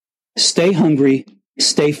Stay hungry,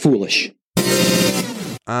 stay foolish.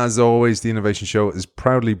 As always, the Innovation Show is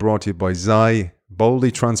proudly brought to you by Zai,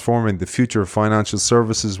 boldly transforming the future of financial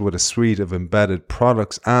services with a suite of embedded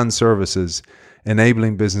products and services,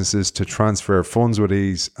 enabling businesses to transfer funds with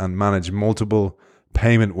ease and manage multiple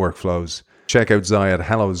payment workflows. Check out Zai at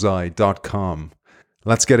hellozai.com.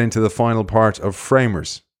 Let's get into the final part of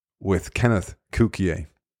Framers with Kenneth Cukier.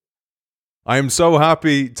 I am so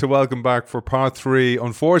happy to welcome back for part 3.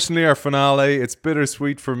 Unfortunately, our finale, it's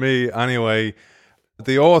bittersweet for me anyway.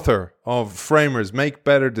 The author of Framers, Make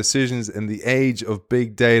Better Decisions in the Age of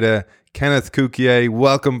Big Data, Kenneth Cukier,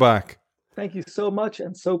 welcome back. Thank you so much,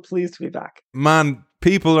 and so pleased to be back. Man,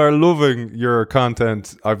 people are loving your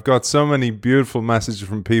content. I've got so many beautiful messages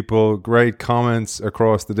from people, great comments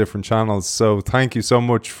across the different channels. So thank you so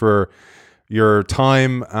much for your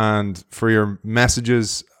time and for your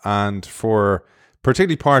messages, and for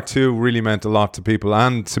particularly part 2 really meant a lot to people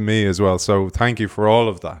and to me as well. So thank you for all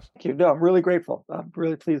of that. Thank you. No, I'm really grateful. I'm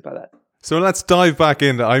really pleased by that. So let's dive back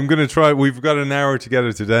in. I'm going to try, we've got an hour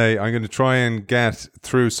together today. I'm going to try and get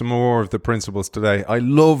through some more of the principles today. I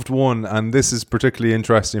loved one, and this is particularly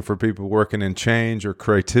interesting for people working in change or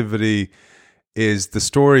creativity, is the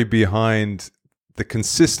story behind the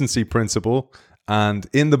consistency principle. And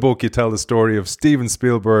in the book, you tell the story of Steven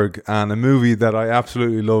Spielberg and a movie that I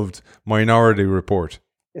absolutely loved, Minority Report.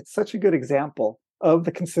 It's such a good example of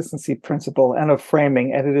the consistency principle and of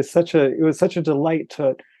framing. And it was such a delight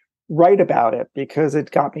to write about it, because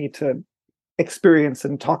it got me to experience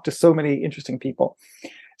and talk to so many interesting people.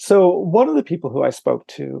 So one of the people who I spoke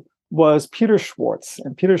to was Peter Schwartz.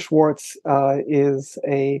 And Peter Schwartz is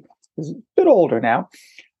a bit older now.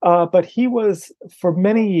 But he was, for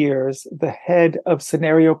many years, the head of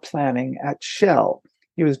scenario planning at Shell.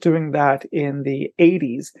 He was doing that in the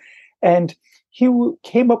 80s. And he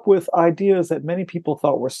came up with ideas that many people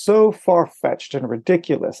thought were so far-fetched and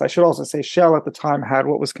ridiculous. I should also say Shell at the time had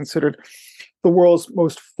what was considered the world's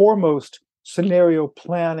most foremost scenario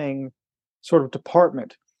planning sort of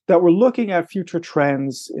department, that were looking at future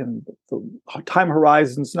trends in the time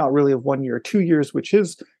horizons, not really of 1 year or 2 years, which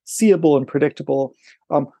is seeable and predictable,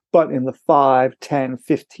 but in the 5, 10,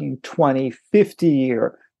 15, 20,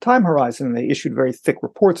 50-year time horizon. And they issued very thick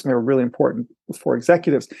reports, and they were really important for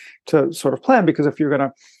executives to sort of plan, because if you're going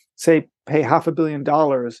to, say, pay $500 million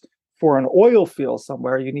for an oil field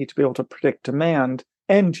somewhere, you need to be able to predict demand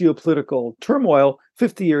and geopolitical turmoil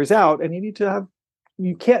 50 years out, and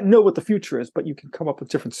you can't know what the future is, but you can come up with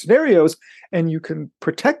different scenarios, and you can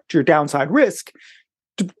protect your downside risk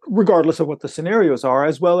regardless of what the scenarios are,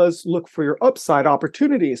 as well as look for your upside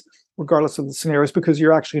opportunities regardless of the scenarios, because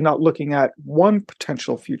you're actually not looking at one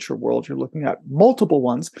potential future world, you're looking at multiple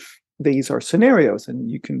ones. These are scenarios,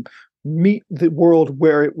 and you can meet the world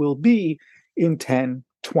where it will be in 10,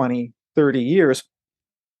 20, 30 years.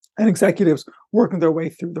 And executives working their way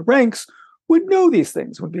through the ranks would know these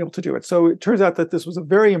things, would be able to do it. So it turns out that this was a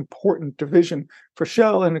very important division for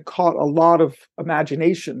Shell, and it caught a lot of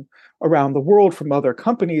imagination around the world from other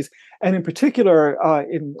companies. And in particular,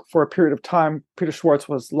 for a period of time, Peter Schwartz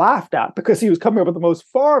was laughed at because he was coming up with the most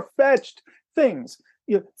far-fetched things,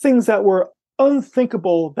 things that were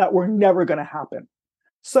unthinkable, that were never going to happen,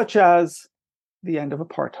 such as the end of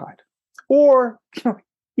apartheid, or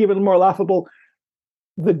even more laughable,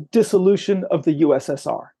 the dissolution of the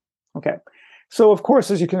USSR. Okay. So, of course,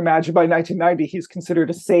 as you can imagine, by 1990, he's considered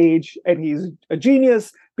a sage, and he's a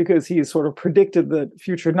genius, because he's sort of predicted the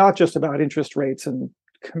future, not just about interest rates and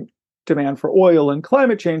demand for oil and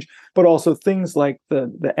climate change, but also things like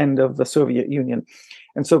the end of the Soviet Union.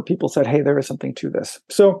 And so people said, hey, there is something to this.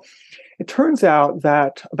 So it turns out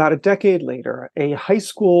that about a decade later, a high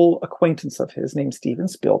school acquaintance of his named Steven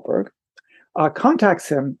Spielberg contacts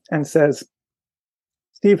him and says,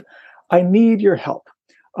 Steve, I need your help.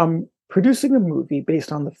 I'm producing a movie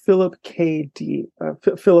based on the Philip K.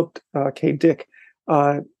 Dick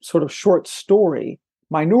sort of short story,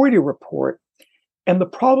 Minority Report. And the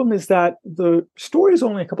problem is that the story is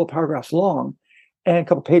only a couple of paragraphs long and a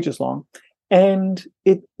couple of pages long, and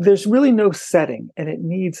there's really no setting, and it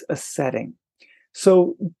needs a setting.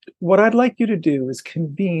 So what I'd like you to do is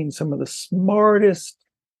convene some of the smartest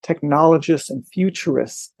technologists and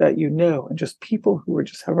futurists that you know, and just people who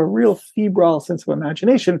just have a real febrile sense of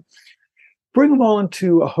imagination, bring them all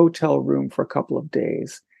into a hotel room for a couple of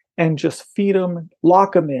days and just feed them,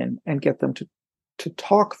 lock them in, and get them to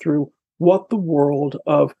talk through what the world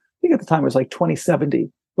of, I think at the time it was like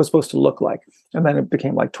 2070, was supposed to look like. And then it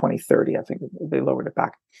became like 2030. I think they lowered it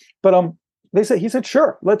back. But he said,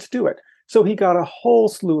 sure, let's do it. So he got a whole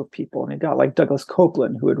slew of people, and he got like Douglas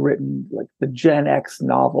Copeland, who had written like the Gen X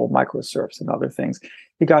novel Microsurfs and other things.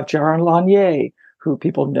 He got Jaron Lanier, who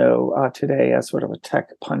people know today as sort of a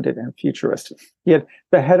tech pundit and futurist. He had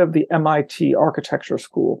the head of the MIT architecture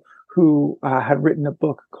school, who had written a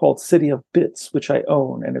book called City of Bits, which I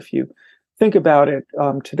own. And if you think about it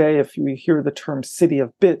today, if you hear the term City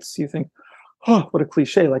of Bits, you think, oh, what a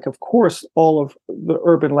cliche. Like, of course, all of the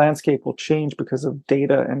urban landscape will change because of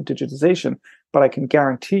data and digitization. But I can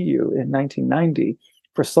guarantee you in 1990,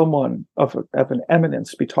 for someone of an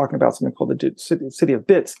eminence to be talking about something called the City of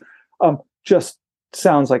Bits, just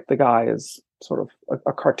sounds like the guy is sort of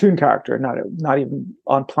a cartoon character, not even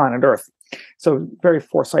on planet Earth. So very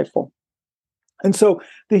foresightful. And so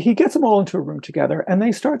he gets them all into a room together, and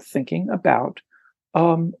they start thinking about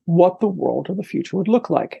what the world of the future would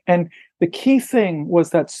look like. And the key thing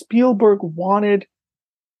was that Spielberg wanted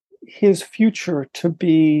his future to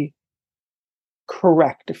be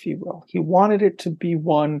correct, if you will. He wanted it to be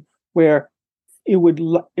one where it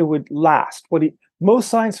would last. Most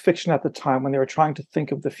science fiction at the time, when they were trying to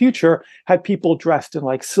think of the future, had people dressed in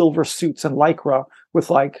like silver suits and lycra with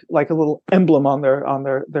like a little emblem on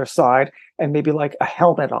their side and maybe like a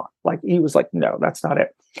helmet on. Like he was like, no, that's not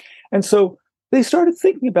it. And so they started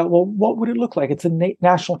thinking about, well, what would it look like? It's a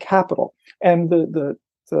national capital, and the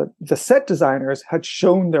set designers had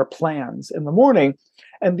shown their plans in the morning,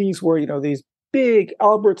 and these were these big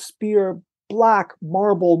Albert Speer black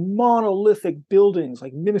marble monolithic buildings,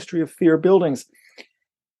 like Ministry of Fear buildings.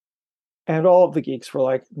 And all of the geeks were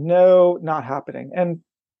like, no, not happening. And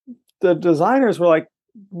the designers were like,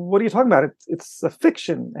 what are you talking about? It's a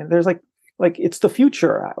fiction. And there's like it's the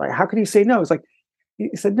future. Like, how can you say no? It's like,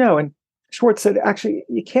 he said no. And Schwartz said, actually,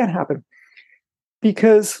 it can't happen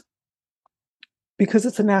because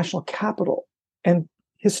it's a national capital, and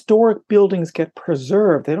historic buildings get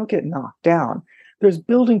preserved. They don't get knocked down. There's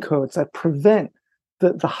building codes that prevent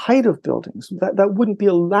the height of buildings that wouldn't be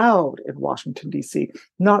allowed in Washington, D.C.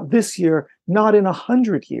 Not this year, not in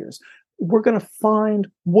 100 years. We're going to find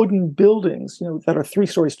wooden buildings, that are 3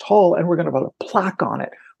 stories tall, and we're going to put a plaque on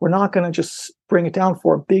it. We're not going to just bring it down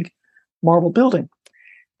for a big marble building.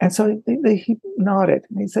 And so he nodded,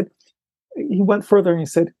 and he went further, and he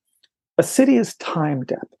said, a city is time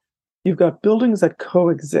depth. You've got buildings that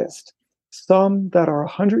coexist, some that are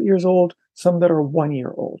 100 years old, some that are 1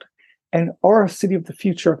 year old. And our city of the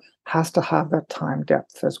future has to have that time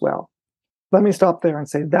depth as well. Let me stop there and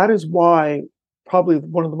say that is why probably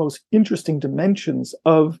one of the most interesting dimensions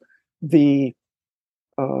of the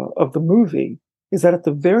movie is that at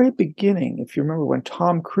the very beginning, if you remember, when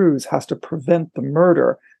Tom Cruise has to prevent the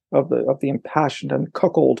murder of the impassioned and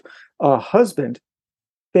cuckold husband,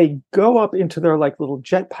 they go up into their like little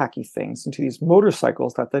jetpacky things, into these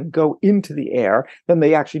motorcycles that then go into the air. Then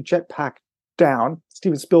they actually jetpack down.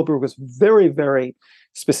 Steven Spielberg was very, very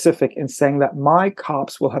specific in saying that my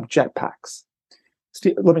cops will have jetpacks.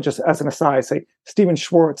 Let me just, as an aside, say Steven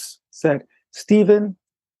Schwartz said, Steven,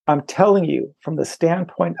 I'm telling you, from the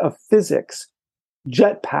standpoint of physics,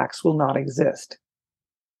 jetpacks will not exist.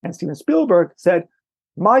 And Steven Spielberg said,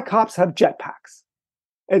 my cops have jetpacks.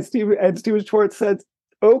 And Steven Schwartz said,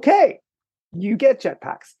 okay, you get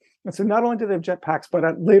jetpacks. And so not only do they have jetpacks, but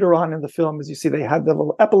later on in the film, as you see, they had the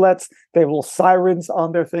little epaulets, they have little sirens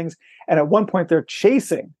on their things. And at one point, they're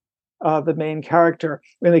chasing the main character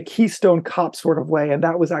in a Keystone Cop sort of way. And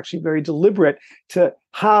that was actually very deliberate to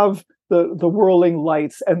have the whirling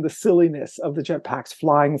lights and the silliness of the jetpacks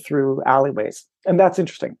flying through alleyways. And that's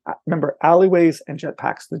interesting. Remember, alleyways and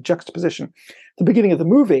jetpacks, the juxtaposition. At the beginning of the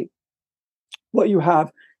movie, what you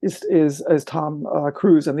have is Tom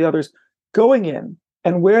Cruise and the others going in,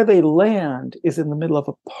 and where they land is in the middle of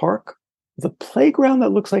a park. The playground that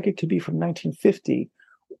looks like it could be from 1950.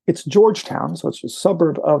 It's Georgetown, so it's a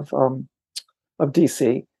suburb of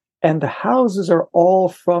DC, and the houses are all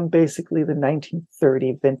from basically the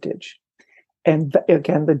 1930 vintage. And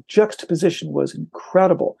again, the juxtaposition was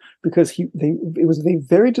incredible because they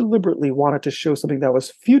very deliberately wanted to show something that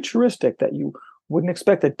was futuristic that you wouldn't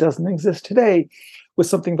expect, that doesn't exist today, with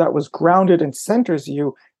something that was grounded and centers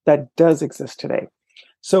you that does exist today.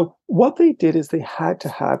 So what they did is they had to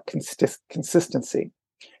have consistency.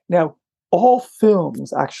 Now, all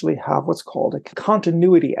films actually have what's called a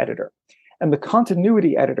continuity editor. And the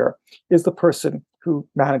continuity editor is the person who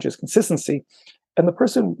manages consistency. And the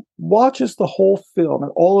person watches the whole film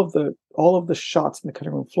and all of the shots in the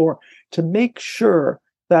cutting room floor to make sure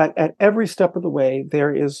that at every step of the way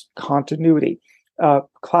there is continuity.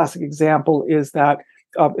 Classic example is that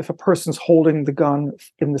if a person's holding the gun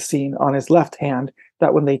in the scene on his left hand,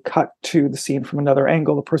 that when they cut to the scene from another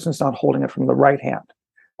angle, the person's not holding it from the right hand.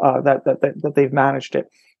 that they've managed it.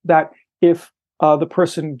 That if the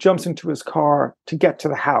person jumps into his car to get to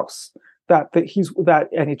the house,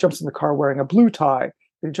 and he jumps in the car wearing a blue tie,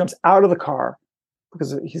 and he jumps out of the car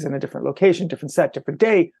because he's in a different location, different set, different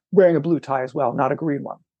day, wearing a blue tie as well, not a green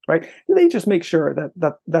one, right? And they just make sure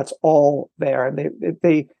that's all there, and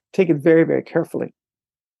they take it very, very carefully.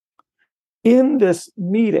 In this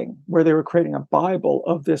meeting where they were creating a Bible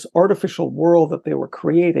of this artificial world that they were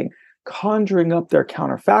creating, conjuring up their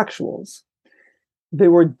counterfactuals, they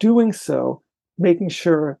were doing so, making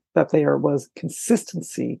sure that there was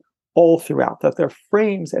consistency all throughout, that their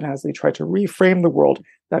frames, and as they tried to reframe the world,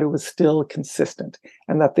 that it was still consistent,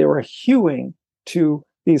 and that they were hewing to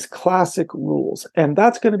these classic rules. And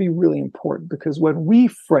that's going to be really important, because when we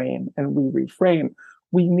frame and we reframe,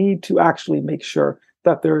 we need to actually make sure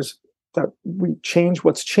that we change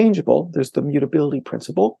what's changeable. There's the mutability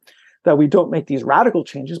principle, that we don't make these radical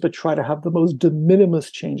changes, but try to have the most de minimis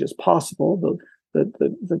changes possible,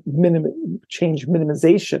 the change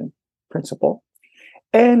minimization principle,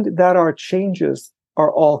 and that our changes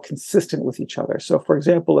are all consistent with each other. So, for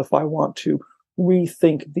example, if I want to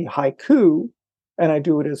rethink the haiku and I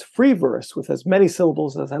do it as free verse with as many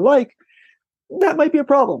syllables as I like, that might be a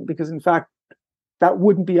problem, because in fact, that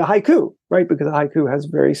wouldn't be a haiku, right? Because a haiku has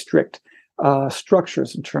very strict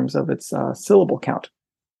structures in terms of its syllable count.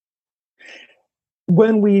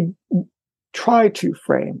 When we try to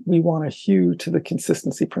frame, we want to hew to the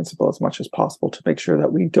consistency principle as much as possible to make sure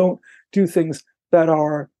that we don't do things that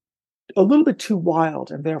are a little bit too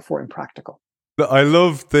wild and therefore impractical. I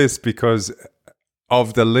love this because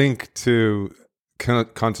of the link to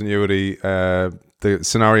continuity, the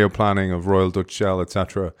scenario planning of Royal Dutch Shell,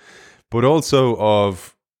 etc., but also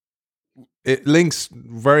of it links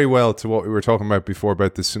very well to what we were talking about before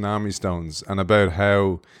about the tsunami stones, and about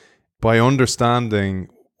how by understanding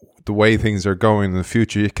the way things are going in the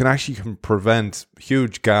future, you can actually prevent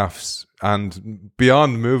huge gaffes, and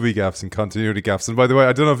beyond movie gaffes and continuity gaffes. And by the way,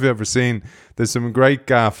 I don't know if you've ever seen, there's some great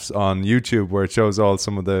gaffes on YouTube where it shows all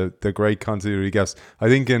some of the great continuity gaffes. I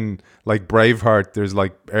think in like Braveheart, there's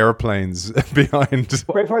like airplanes behind.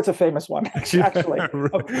 Braveheart's a famous one, actually.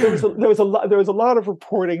 There was a lot of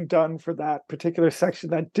reporting done for that particular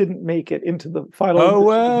section that didn't make it into the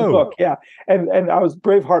final of the book. Yeah, and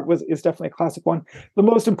Braveheart is definitely a classic one. The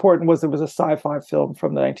most important was there was a sci-fi film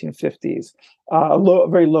from the 1950s, a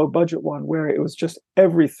very low budget one, where it was just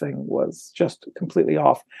everything was just completely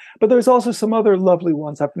off. But there's also some other lovely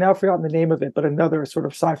ones. I've now forgotten the name of it, but another sort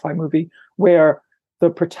of sci-fi movie where the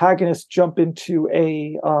protagonists jump into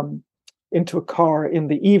a car in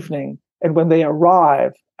the evening, and when they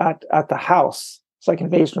arrive at the house, it's like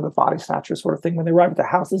Invasion of the Body Snatchers sort of thing. When they arrive at the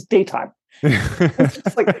house, it's daytime. It's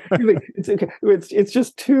just like it's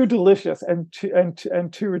just too delicious and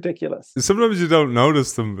too ridiculous. Sometimes you don't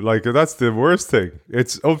notice them. Like, that's the worst thing.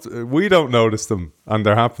 We don't notice them, and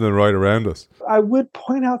they're happening right around us. I would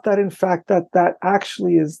point out that in fact that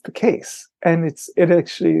actually is the case, and it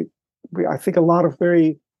actually, I think a lot of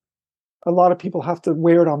people have to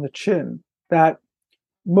wear it on the chin that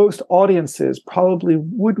most audiences probably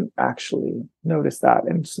wouldn't actually notice that.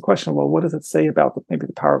 And it's the question of, well, what does it say about maybe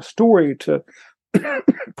the power of story to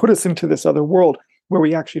put us into this other world where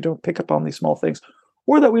we actually don't pick up on these small things,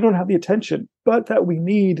 or that we don't have the attention, but that we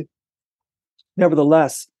need,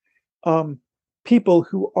 nevertheless, people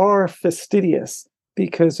who are fastidious,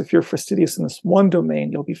 because if you're fastidious in this one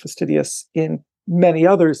domain, you'll be fastidious in many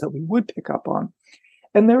others that we would pick up on.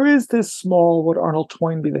 And there is this small, what Arnold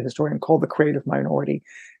Toynbee, the historian, called the creative minority.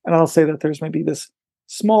 And I'll say that there's maybe this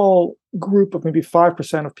small group of maybe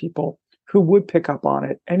 5% of people who would pick up on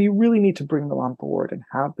it. And you really need to bring them on board and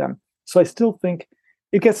have them. So I still think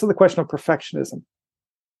it gets to the question of perfectionism,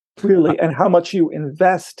 really, and how much you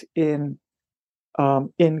invest in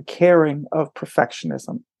caring of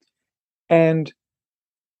perfectionism. And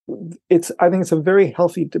I think it's a very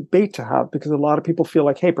healthy debate to have, because a lot of people feel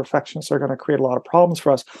like, hey, perfectionists are going to create a lot of problems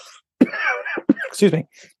for us, excuse me,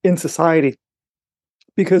 in society,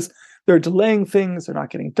 because they're delaying things, they're not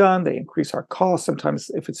getting done, they increase our costs. Sometimes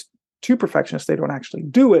if it's too perfectionist, they don't actually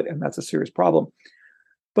do it, and that's a serious problem.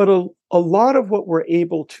 But a lot of what we're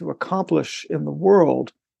able to accomplish in the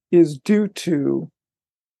world is due to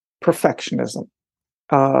perfectionism,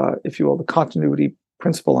 if you will, the continuity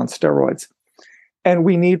principle on steroids. And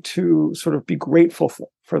we need to sort of be grateful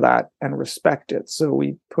for that and respect it. So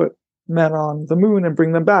we put men on the moon and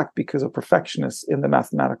bring them back because of perfectionists in the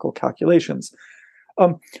mathematical calculations.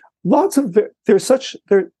 The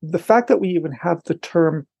fact that we even have the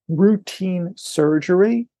term routine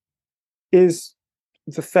surgery is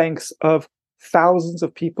the thanks of thousands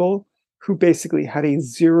of people who basically had a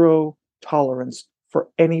zero tolerance for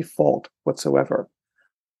any fault whatsoever.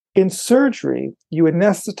 In surgery, you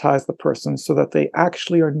anesthetize the person so that they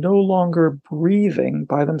actually are no longer breathing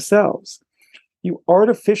by themselves. You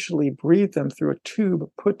artificially breathe them through a tube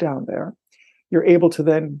put down there. You're able to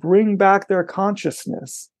then bring back their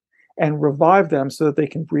consciousness and revive them so that they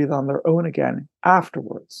can breathe on their own again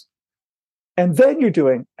afterwards. And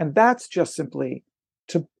then and that's just simply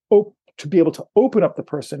to be able to open up the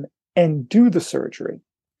person and do the surgery.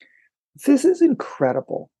 This is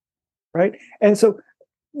incredible, right? And so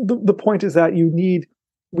the point is that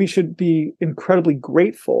we should be incredibly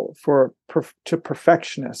grateful to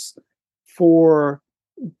perfectionists for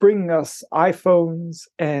bringing us iPhones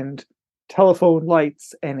and telephone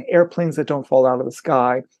lights and airplanes that don't fall out of the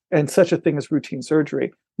sky and such a thing as routine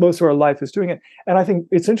surgery. Most of our life is doing it. And I think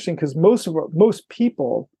it's interesting because most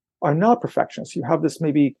people are not perfectionists. You have this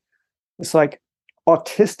like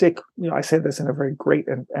autistic, I say this in a very great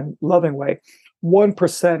and loving way,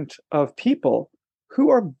 1% of people who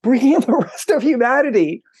are bringing the rest of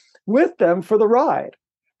humanity with them for the ride.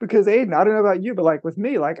 Because Aiden, I don't know about you, but like with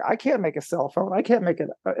me, like I can't make a cell phone. I can't make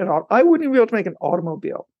I wouldn't even be able to make an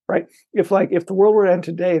automobile, right? If the world were to end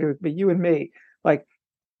today, it would be you and me. Like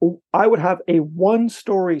I would have a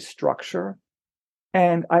 1-story structure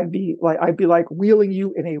and I'd be like wheeling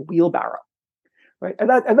you in a wheelbarrow, right?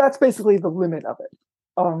 And that's basically the limit of it.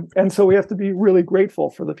 And so we have to be really grateful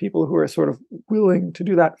for the people who are sort of willing to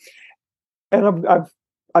do that. And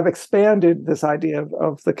I've expanded this idea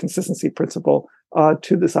of the consistency principle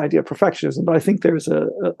to this idea of perfectionism, but I think there's a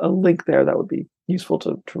link there that would be useful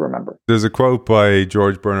to remember. There's a quote by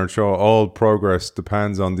George Bernard Shaw: "All progress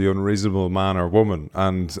depends on the unreasonable man or woman,"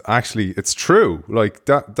 and actually, it's true. Like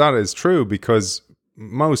that is true, because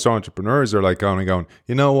most entrepreneurs are like going,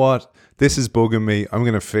 you know what? This is bugging me. I'm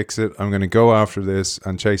going to fix it. I'm going to go after this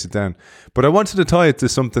and chase it down. But I wanted to tie it to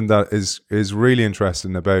something that is really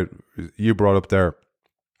interesting about you brought up there.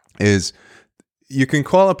 Is you can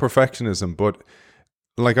call it perfectionism, but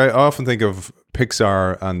like I often think of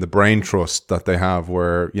Pixar and the brain trust that they have,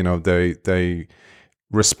 where they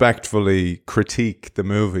respectfully critique the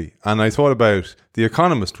movie. And I thought about The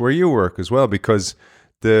Economist, where you work as well, because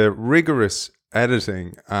the rigorous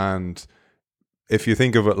editing, and if you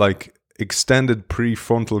think of it like extended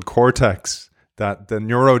prefrontal cortex that the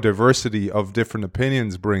neurodiversity of different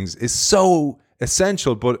opinions brings, is so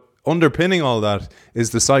essential. But underpinning all that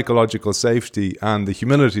is the psychological safety and the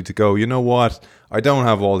humility to go, you know what, I don't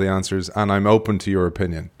have all the answers and I'm open to your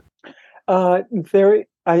opinion. I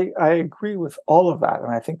agree with all of that.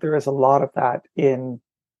 And I think there is a lot of that in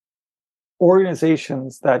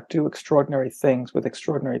organizations that do extraordinary things with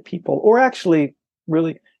extraordinary people, or actually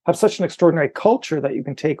really have such an extraordinary culture that you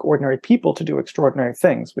can take ordinary people to do extraordinary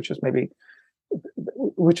things, which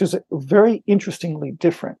is very interestingly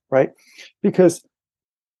different, right? Because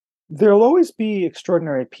there'll always be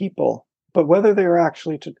extraordinary people, but whether they're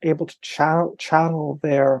actually able to channel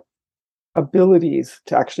their abilities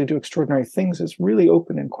to actually do extraordinary things is really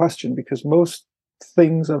open in question, because most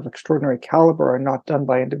things of extraordinary caliber are not done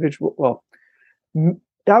by individual. Well,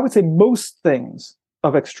 I would say most things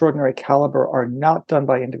of extraordinary caliber are not done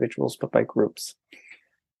by individuals, but by groups.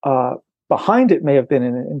 Behind it may have been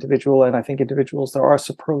an individual, and I think there are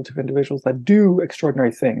superlative individuals that do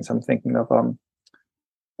extraordinary things. I'm thinking of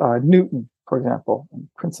Newton, for example,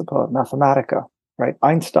 Principia Mathematica, right?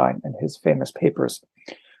 Einstein and his famous papers.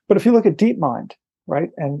 But if you look at DeepMind, right,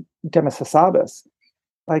 and Demis Hassabis,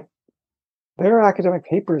 like their academic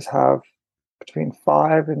papers have between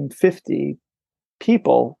 5 and 50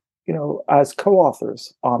 people, as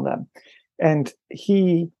co-authors on them, and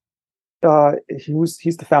he's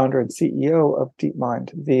the founder and CEO of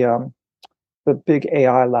DeepMind, the big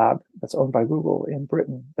AI lab that's owned by Google in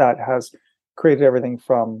Britain that has created everything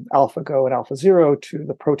from AlphaGo and AlphaZero to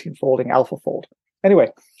the protein folding AlphaFold. Anyway,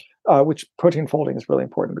 which protein folding is really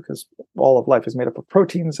important because all of life is made up of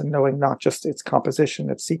proteins, and knowing not just its composition,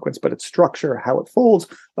 its sequence, but its structure, how it folds,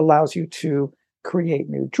 allows you to create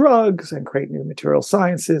new drugs and create new material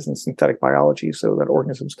sciences and synthetic biology so that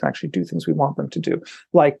organisms can actually do things we want them to do,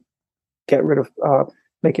 like get rid of,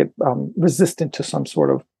 make it resistant to some sort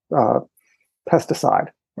of pesticide,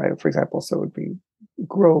 right? For example, so it would be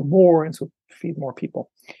grow more and so feed more people.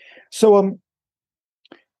 So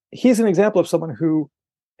he's an example of someone who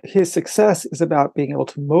his success is about being able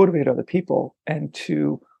to motivate other people and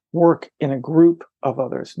to work in a group of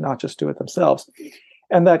others, not just do it themselves.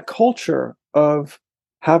 And that culture of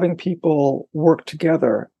having people work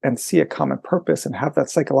together and see a common purpose and have that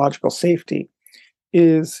psychological safety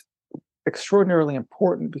is extraordinarily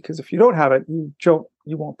important, because if you don't have it, you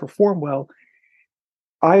won't perform well.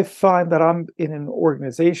 I find that I'm in an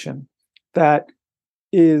organization that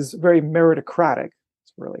is very meritocratic.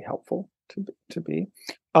 It's really helpful to be.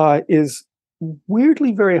 Is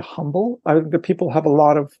weirdly very humble. I think the people have a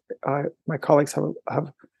lot of my colleagues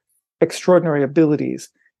have extraordinary abilities,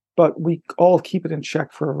 but we all keep it in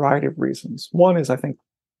check for a variety of reasons. One is, I think,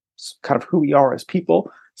 kind of who we are as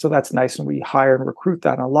people. So that's nice, and we hire and recruit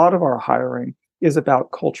that. And a lot of our hiring is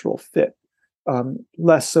about cultural fit,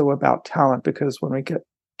 less so about talent, because when we get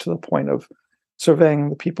to the point of surveying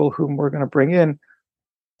the people whom we're going to bring in,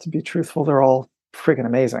 to be truthful, they're all friggin'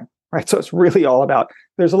 amazing, right? So it's really all about,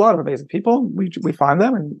 there's a lot of amazing people. We find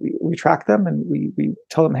them, and we track them, and we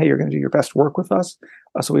tell them, hey, you're going to do your best work with us.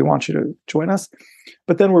 So we want you to join us.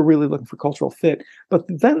 But then we're really looking for cultural fit. But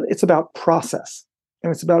then it's about process.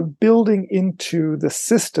 And it's about building into the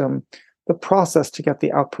system the process to get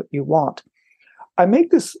the output you want. I make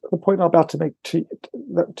this the point I'm about to make to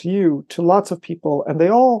you, to lots of people, and they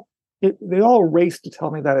all race to tell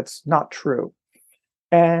me that it's not true.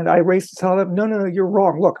 And I race to tell them, no, you're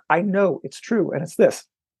wrong. Look, I know it's true, and it's this.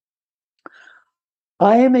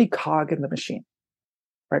 I am a cog in the machine,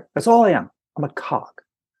 right? That's all I am. I'm a cog.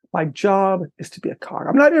 My job is to be a cog.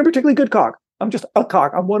 I'm not even a particularly good cog. I'm just a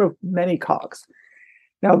cog. I'm one of many cogs.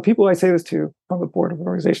 Now, the people I say this to on the board of an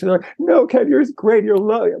organization, they're like, no, Ken, you're great. You're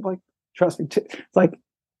low. I'm like, trust me. It's like,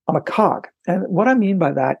 I'm a cog. And what I mean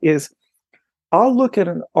by that is I'll look at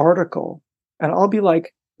an article and I'll be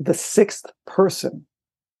like the sixth person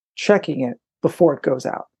checking it before it goes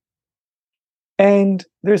out. And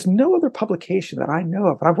there's no other publication that I know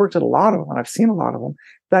of, and I've worked at a lot of them, and I've seen a lot of them,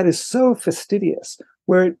 that is so fastidious,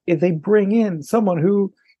 where if they bring in someone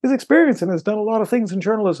who is experienced and has done a lot of things in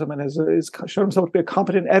journalism and has shown himself to be a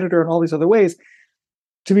competent editor in all these other ways,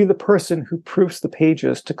 to be the person who proofs the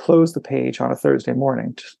pages, to close the page on a Thursday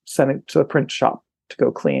morning, to send it to the print shop to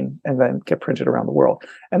go clean and then get printed around the world.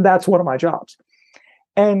 And that's one of my jobs.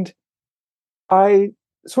 And I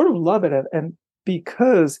sort of love it. And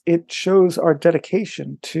because it shows our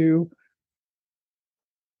dedication to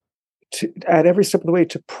at every step of the way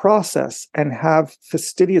to process and have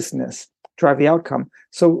fastidiousness drive the outcome.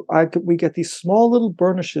 So we get these small little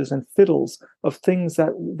burnishes and fiddles of things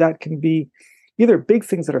that can be either big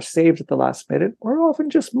things that are saved at the last minute, or often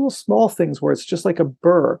just little small things where it's just like a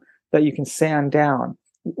burr that you can sand down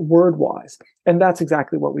word-wise. And that's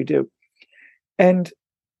exactly what we do. And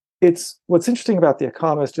it's what's interesting about The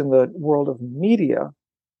Economist in the world of media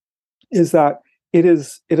is that it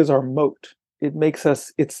is our moat. It makes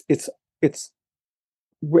us, it's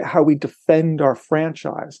how we defend our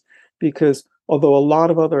franchise, because although a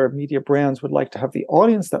lot of other media brands would like to have the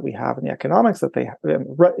audience that we have and the economics that they have, and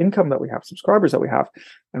income that we have, subscribers that we have,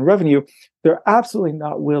 and revenue, they're absolutely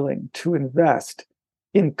not willing to invest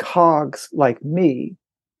in cogs like me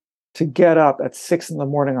to get up at 6 a.m.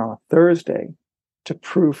 on a Thursday to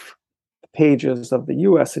proof the pages of the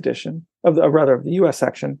U.S. edition of the U.S.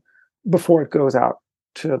 section before it goes out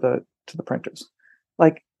to the printers.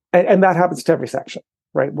 And that happens to every section,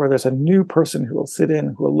 right? Where there's a new person who will sit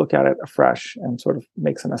in, who will look at it afresh and sort of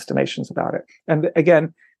make some estimations about it. And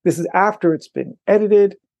again, this is after it's been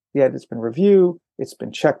edited, the edit's been reviewed, it's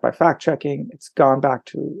been checked by fact checking, it's gone back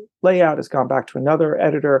to layout, it's gone back to another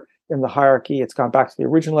editor in the hierarchy, it's gone back to the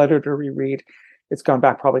original editor to reread, it's gone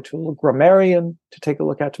back probably to a grammarian to take a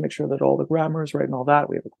look at to make sure that all the grammar is right and all that.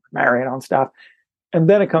 We have a grammarian on staff. And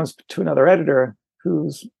then it comes to another editor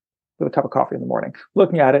who's with a cup of coffee in the morning,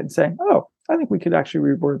 looking at it and saying, oh, I think we could actually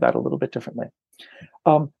reword that a little bit differently.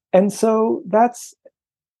 And so that's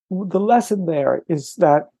the lesson there, is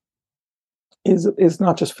that is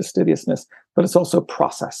not just fastidiousness, but it's also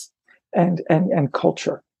process and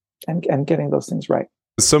culture and getting those things right.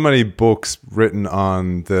 So many books written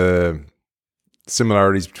on the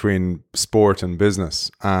similarities between sport and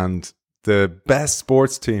business, and the best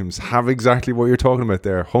sports teams have exactly what you're talking about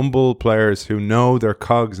there. Humble players who know their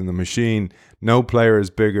cogs in the machine. No player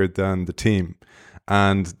is bigger than the team.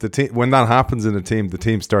 And the team, when that happens in a team, the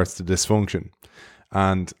team starts to dysfunction.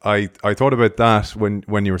 And I thought about that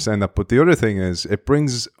when you were saying that. But the other thing is, it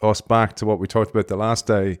brings us back to what we talked about the last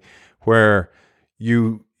day, where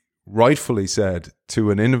you rightfully said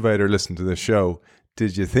to an innovator listening to this show,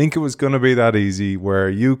 did you think it was going to be that easy where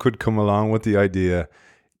you could come along with the idea?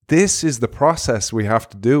 This is the process we have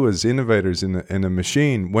to do as innovators in a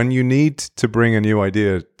machine. When you need to bring a new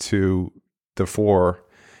idea to the fore,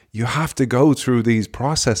 you have to go through these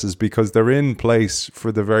processes because they're in place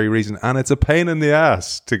for the very reason. And it's a pain in the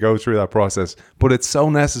ass to go through that process, but it's so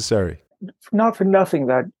necessary. Not for nothing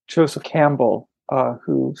that Joseph Campbell,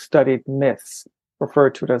 who studied myths,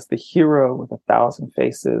 referred to it as the hero with 1,000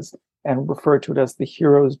 faces and referred to it as the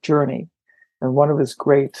hero's journey. And one of his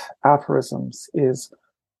great aphorisms is,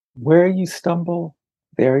 where you stumble,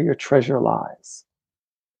 there your treasure lies.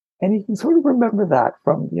 And you can sort of remember that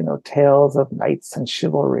from, tales of knights and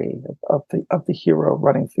chivalry of the hero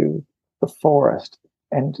running through the forest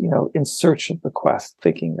and, in search of the quest,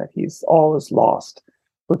 thinking that all is lost,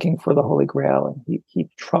 looking for the Holy Grail, and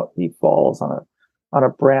he falls on a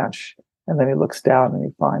branch, and then he looks down and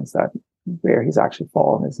he finds that where he's actually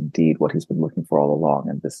fallen is indeed what he's been looking for all along,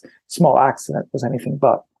 and this small accident was anything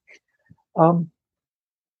but.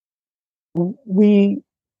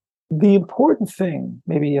 The important thing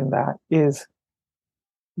maybe in that is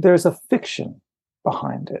there's a fiction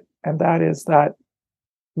behind it, and that is that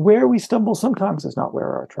where we stumble sometimes is not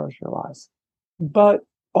where our treasure lies, but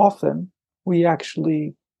often we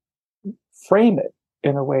actually frame it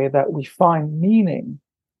in a way that we find meaning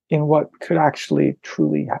in what could actually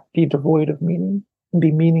truly be devoid of meaning and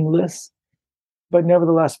be meaningless. But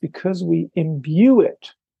nevertheless, because we imbue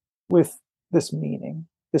it with this meaning,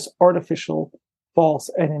 this artificial, false,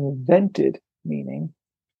 and invented meaning,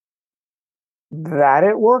 that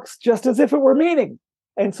it works just as if it were meaning.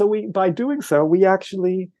 And so by doing so, we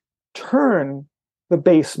actually turn the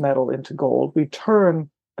base metal into gold. We turn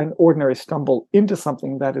an ordinary stumble into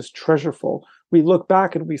something that is treasureful. We look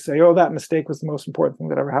back and we say, oh, that mistake was the most important thing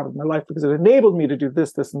that ever happened in my life because it enabled me to do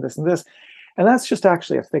this, this, and this, and this. And that's just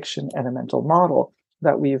actually a fiction and a mental model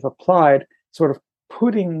that we've applied, sort of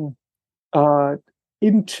putting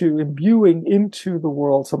imbuing into the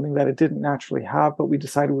world something that it didn't naturally have, but we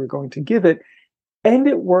decided we were going to give it. And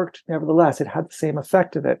it worked nevertheless. It had the same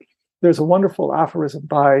effect of it. There's a wonderful aphorism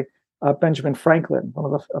by Benjamin Franklin,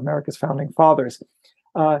 one of America's founding fathers,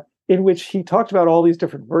 in which he talked about all these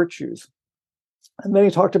different virtues. And then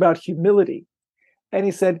he talked about humility. And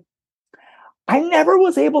he said, I never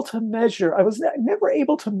was able to measure, I was never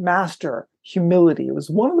able to master humility. It was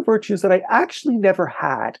one of the virtues that I actually never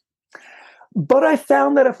had. But I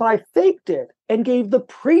found that if I faked it and gave the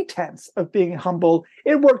pretense of being humble,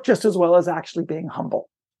 it worked just as well as actually being humble.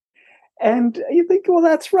 And you think, well,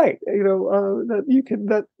 that's right.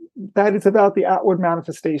 That is about the outward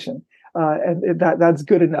manifestation, and that's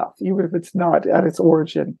good enough, even if it's not at its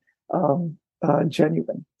origin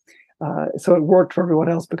genuine. So it worked for everyone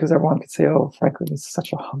else because everyone could say, "Oh, Franklin is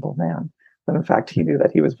such a humble man." But in fact, he knew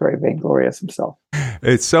that he was very vainglorious himself.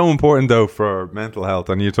 It's so important, though, for mental health.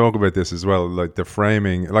 And you talk about this as well, like the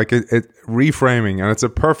framing, like it reframing. And it's a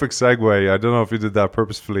perfect segue. I don't know if you did that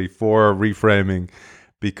purposefully for reframing,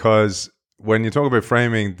 because when you talk about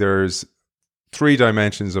framing, there's 3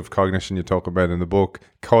 dimensions of cognition you talk about in the book: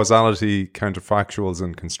 causality, counterfactuals,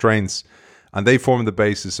 and constraints. And they form the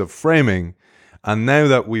basis of framing. And now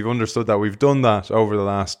that we've understood that, we've done that over the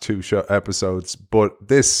last 2 episodes, but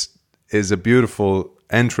this is a beautiful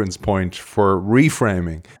entrance point for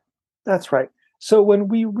reframing. That's right. So when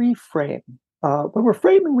we reframe, when we're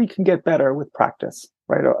framing, we can get better with practice,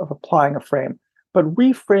 right, of applying a frame. But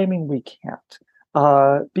reframing, we can't,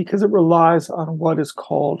 because it relies on what is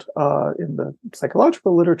called, in the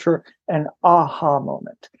psychological literature, an aha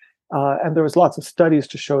moment. And there was lots of studies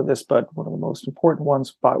to show this, but one of the most important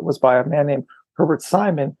ones was by a man named Herbert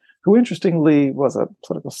Simon, who interestingly was a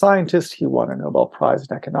political scientist. He won a Nobel Prize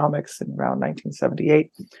in economics in around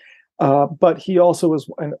 1978. But he also was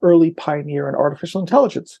an early pioneer in artificial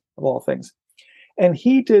intelligence, of all things. And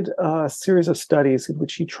he did a series of studies in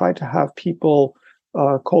which he tried to have people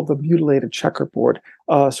called the mutilated checkerboard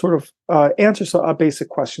answer basic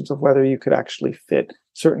questions of whether you could actually fit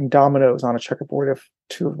certain dominoes on a checkerboard if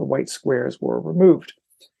 2 of the white squares were removed.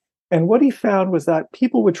 And what he found was that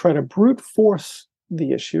people would try to brute force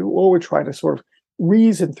the issue or would try to sort of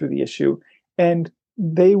reason through the issue, and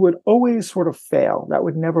they would always sort of fail. That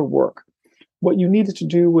would never work. What you needed to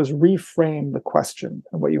do was reframe the question,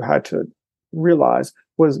 and what you had to realize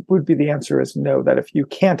would be the answer is no, that if you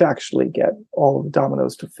can't actually get all of the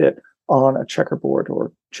dominoes to fit on a checkerboard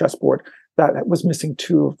or chessboard, that was missing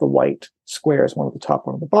 2 of the white squares, one at the top,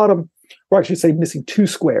 one at the bottom, or actually say missing 2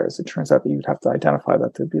 squares. It turns out that you'd have to identify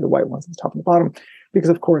that to be the white ones at the top and the bottom, because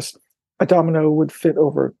of course a domino would fit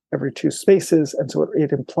over every 2 spaces, and so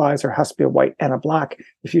it implies there has to be a white and a black.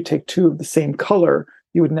 If you take 2 of the same color,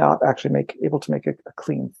 you would not actually able to make a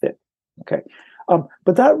clean fit. Okay,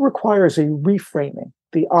 but that requires a reframing,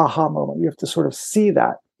 the aha moment. You have to sort of see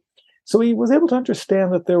that. So he was able to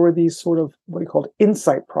understand that there were these sort of what he called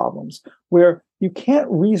insight problems, where you can't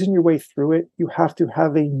reason your way through it. You have to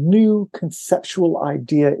have a new conceptual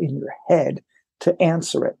idea in your head to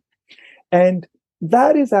answer it. And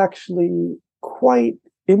that is actually quite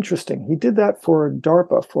interesting. He did that for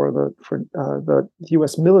DARPA, for the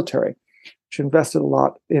U.S. military, which invested a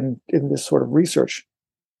lot in this sort of research.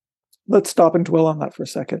 Let's stop and dwell on that for a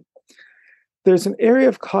second. There's an area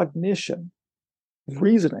of cognition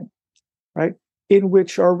reasoning, right? In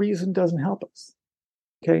which our reason doesn't help us,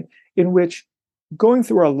 okay? In which going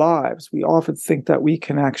through our lives, we often think that we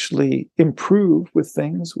can actually improve with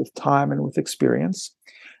things, with time and with experience,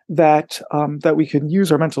 that we can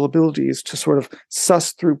use our mental abilities to sort of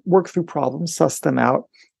work through problems, suss them out,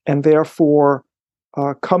 and therefore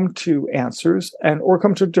come to answers or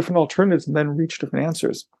come to different alternatives and then reach different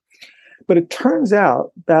answers. But it turns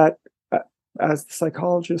out that, as the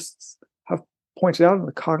psychologists have pointed out and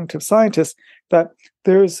the cognitive scientists, that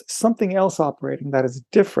there's something else operating that is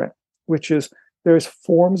different, which is there's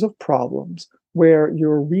forms of problems where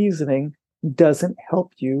your reasoning doesn't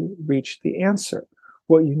help you reach the answer.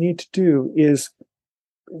 What you need to do is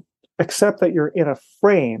accept that you're in a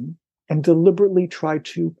frame and deliberately try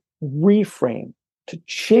to reframe, to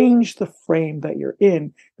change the frame that you're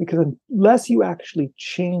in, because unless you actually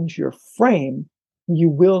change your frame, you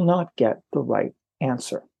will not get the right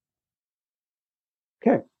answer.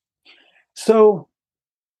 Okay. So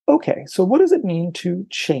what does it mean to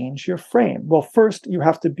change your frame? Well, first, you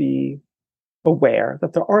have to be aware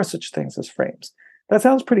that there are such things as frames. That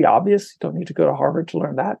sounds pretty obvious. You don't need to go to Harvard to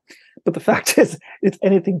learn that. But the fact is, it's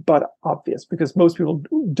anything but obvious, because most people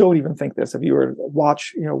don't even think this. If you were to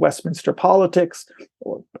watch, Westminster politics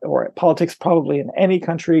or politics probably in any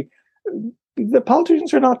country, the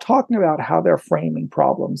politicians are not talking about how they're framing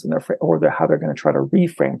problems and how they're going to try to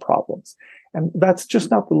reframe problems. And that's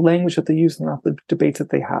just not the language that they use and not the debates that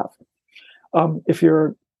they have. If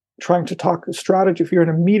you're trying to talk strategy, if you're in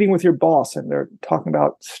a meeting with your boss and they're talking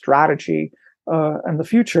about strategy and the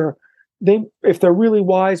future, if they're really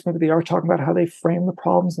wise, maybe they are talking about how they frame the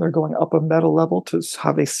problems and they're going up a meta level to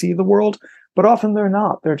how they see the world. But often they're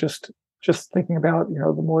not. They're just thinking about,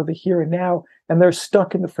 the here and now, and they're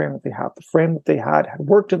stuck in the frame that they have. The frame that they had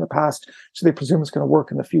worked in the past, so they presume it's going to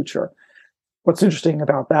work in the future. What's interesting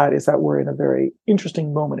about that is that we're in a very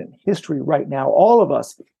interesting moment in history right now, all of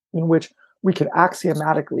us, in which we can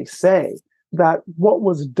axiomatically say that what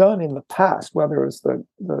was done in the past, whether it was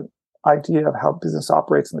the idea of how business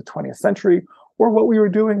operates in the 20th century or what we were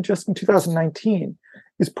doing just in 2019,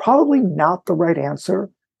 is probably not the right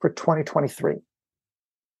answer for 2023.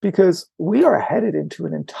 Because we are headed into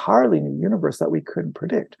an entirely new universe that we couldn't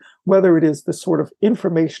predict, whether it is the sort of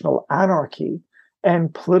informational anarchy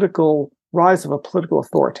and rise of a political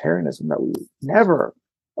authoritarianism that we never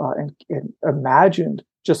imagined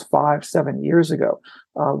just 5-7 years ago,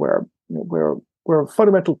 where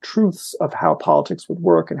fundamental truths of how politics would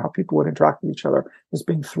work and how people would interact with each other is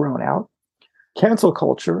being thrown out. Cancel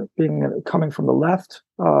culture, coming from the left,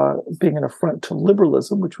 being an affront to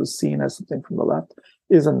liberalism, which was seen as something from the left,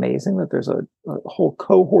 is amazing. That there's a whole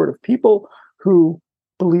cohort of people who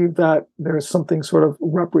believe that there's something sort of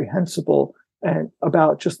reprehensible and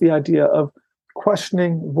about just the idea of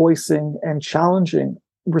questioning, voicing, and challenging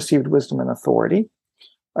received wisdom and authority.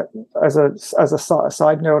 As a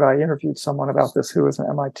side note, I interviewed someone about this who is an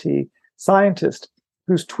MIT scientist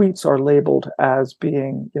whose tweets are labeled as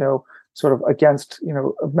being, sort of against,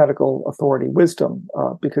 medical authority wisdom,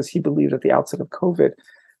 because he believed at the outset of COVID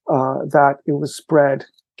that it was spread.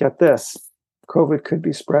 Get this: COVID could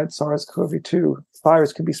be spread, SARS-CoV-2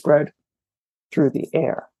 virus could be spread through the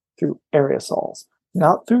air, through aerosols,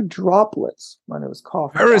 not through droplets when it was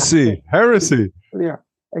coughing. Heresy. Yeah,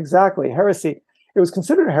 exactly, heresy. It was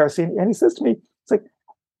considered a heresy, and he says to me, "It's like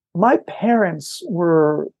my parents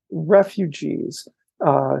were refugees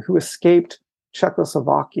who escaped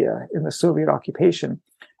Czechoslovakia in the Soviet occupation,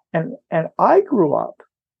 and I grew up,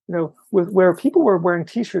 with where people were wearing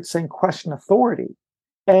T-shirts saying 'question authority,'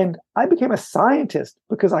 and I became a scientist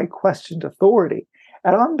because I questioned authority.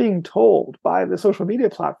 And I'm being told by the social media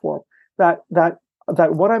platform that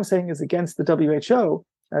what I'm saying is against the WHO,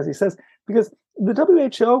 as he says, because the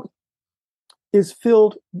WHO is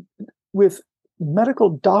filled with medical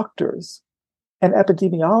doctors and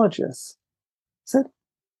epidemiologists." Said,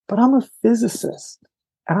 "But I'm a physicist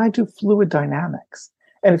and I do fluid dynamics.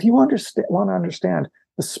 And if you want to understand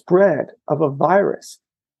the spread of a virus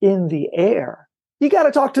in the air, you got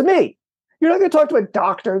to talk to me. You're not going to talk to a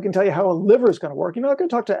doctor who can tell you how a liver is going to work. You're not going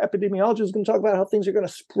to talk to epidemiologists who's going to talk about how things are going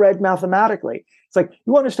to spread mathematically. It's like,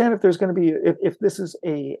 you understand if there's going to be, if this is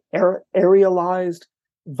a aerialized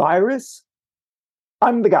virus,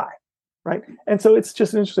 I'm the guy, right?" And so it's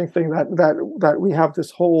just an interesting thing that we have this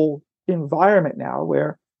whole environment now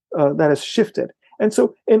where that has shifted. And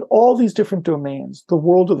so in all these different domains, the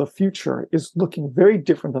world of the future is looking very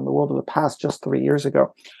different than the world of the past just 3 years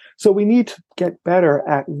ago. So we need to get better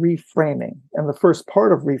at reframing. And the first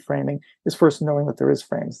part of reframing is first knowing that there is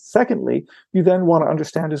frames. Secondly, you then want to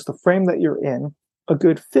understand, is the frame that you're in a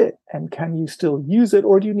good fit? And can you still use it?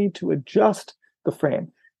 Or do you need to adjust the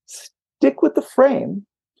frame. Stick with the frame,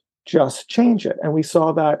 just change it. And we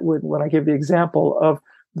saw that when I gave the example of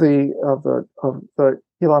the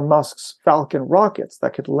Elon Musk's Falcon rockets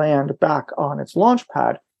that could land back on its launch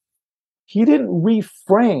pad. He didn't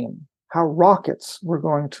reframe how rockets were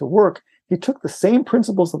going to work. He took the same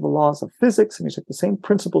principles of the laws of physics and he took the same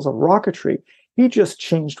principles of rocketry. He just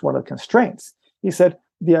changed one of the constraints. He said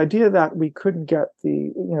the idea that we couldn't get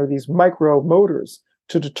these micro motors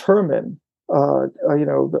to determine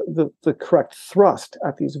the correct thrust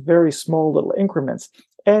at these very small little increments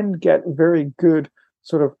and get very good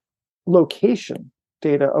sort of location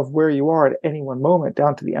data of where you are at any one moment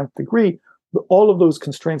down to the nth degree. All of those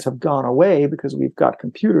constraints have gone away because we've got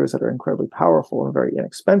computers that are incredibly powerful and very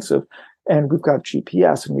inexpensive, and we've got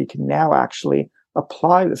GPS, and we can now actually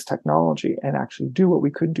apply this technology and actually do what we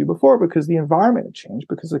couldn't do before because the environment had changed,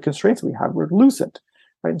 because the constraints we had were loosened,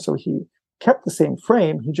 right? And so he kept the same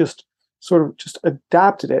frame, he just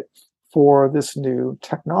adapted it for this new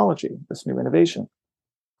technology, this new innovation.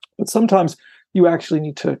 But sometimes you actually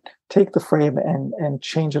need to take the frame and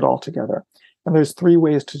change it altogether. And there's three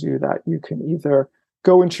ways to do that. You can either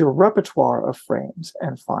go into your repertoire of frames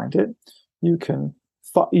and find it. You can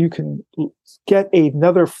get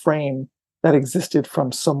another frame that existed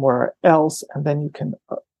from somewhere else, and then you can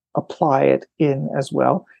apply it in as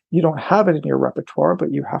well. You don't have it in your repertoire,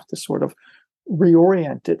 but you have to sort of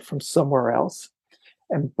reorient it from somewhere else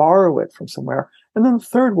and borrow it from somewhere. And then the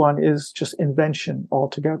third one is just invention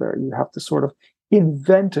altogether. You have to sort of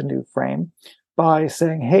invent a new frame by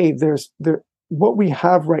saying, hey, what we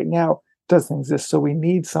have right now doesn't exist, so we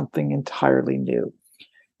need something entirely new.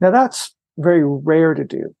 Now, that's very rare to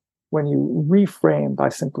do when you reframe by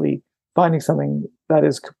simply finding something that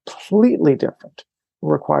is completely different. It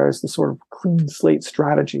requires the sort of clean slate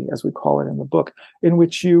strategy, as we call it in the book, in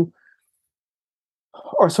which you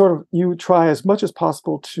try as much as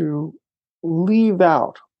possible to leave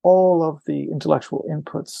out all of the intellectual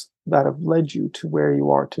inputs that have led you to where you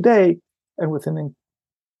are today, and within a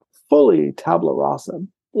fully tabula rasa,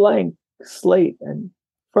 blank slate and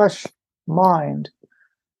fresh mind,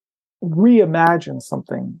 reimagine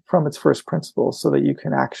something from its first principles so that you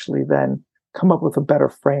can actually then come up with a better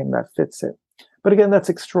frame that fits it. But again, that's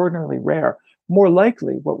extraordinarily rare. More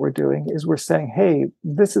likely, what we're doing is we're saying, hey,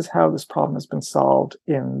 this is how this problem has been solved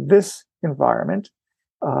in this environment.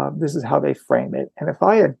 This is how they frame it. And if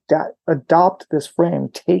I adopt this frame,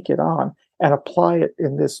 take it on, and apply it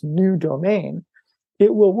in this new domain,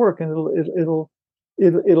 it will work, and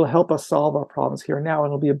it'll help us solve our problems here and now, and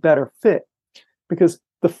it'll be a better fit. Because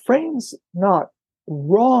the frame's not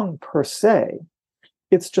wrong per se,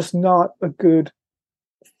 it's just not a good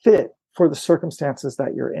fit for the circumstances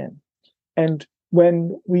that you're in. And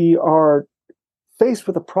when we are faced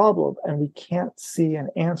with a problem and we can't see an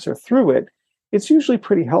answer through it, it's usually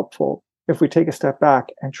pretty helpful if we take a step back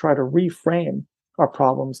and try to reframe our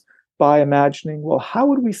problems by imagining, well, how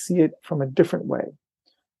would we see it from a different way?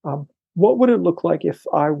 What would it look like if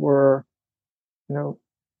I were,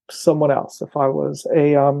 someone else? If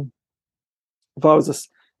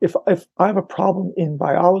I have a problem in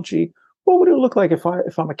biology, what would it look like if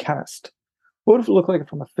I'm a chemist? What would it look like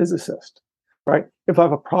if I'm a physicist, right? If I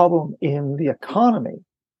have a problem in the economy,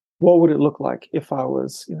 what would it look like if I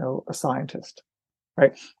was, a scientist,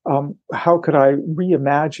 right? How could I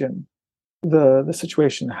reimagine the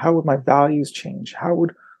situation? How would my values change? How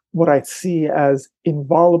would what I see as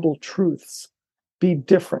inviolable truths be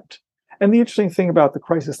different? And the interesting thing about the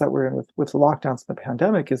crisis that we're in with the lockdowns and the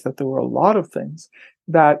pandemic is that there were a lot of things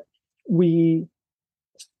that we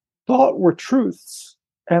thought were truths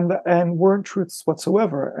and weren't truths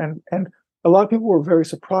whatsoever. And a lot of people were very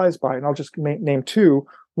surprised by it. And I'll just name two.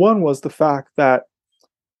 One was the fact that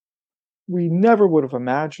we never would have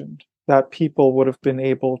imagined that people would have been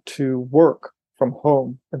able to work from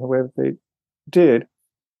home in the way that they did,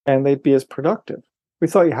 and they'd be as productive. We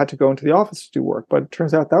thought you had to go into the office to do work, but it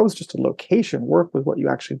turns out that was just a location. Work was what you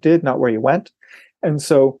actually did, not where you went. And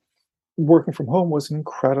so working from home was an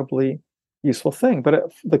incredibly useful thing.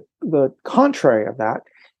 But the contrary of that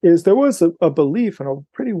is there was a belief, and a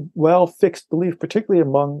pretty well fixed belief, particularly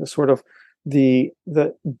among the sort of the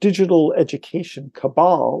digital education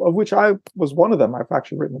cabal, of which I was one of them. I've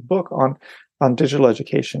actually written a book on digital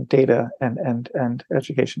education, data, and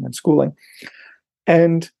education and schooling.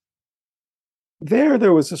 And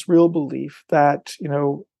there was this real belief that,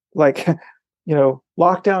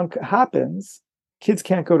 lockdown happens, kids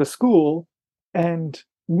can't go to school. And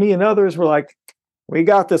me and others were like, we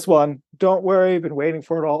got this one. Don't worry. Been waiting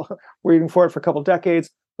for it for a couple of decades.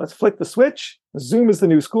 Let's flick the switch. Zoom is the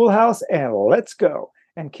new schoolhouse, and let's go.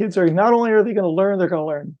 And kids are not only are they going to learn, they're going to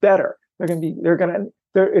learn better.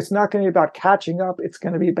 It's not going to be about catching up. It's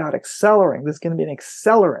going to be about accelerating. There's going to be an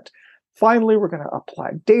accelerant. Finally, we're going to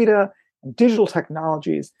apply data and digital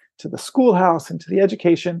technologies to the schoolhouse and to the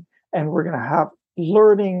education, and we're going to have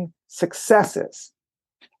learning successes.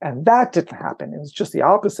 And that didn't happen. It was just the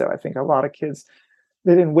opposite. I think a lot of kids,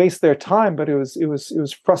 they didn't waste their time, but it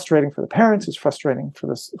was frustrating for the parents. It was frustrating for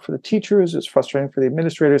the teachers. It was frustrating for the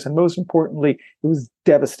administrators, and most importantly, it was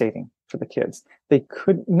devastating for the kids. They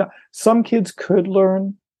could not. Some kids could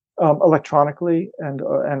learn electronically and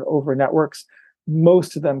over networks.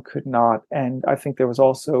 Most of them could not, and I think there was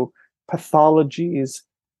also pathologies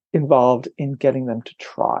involved in getting them to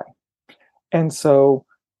try. And so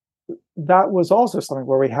that was also something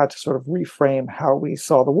where we had to sort of reframe how we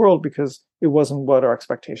saw the world, because it wasn't what our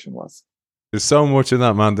expectation was. There's so much in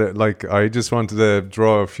that, man. That, like, I just wanted to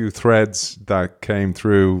draw a few threads that came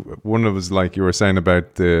through. One of was, like you were saying,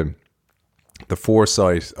 about the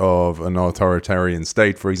foresight of an authoritarian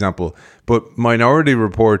state, for example. But Minority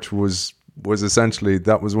Report was essentially,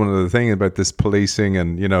 that was one of the things about this policing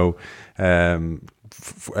and, you know,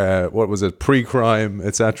 what was it, pre-crime,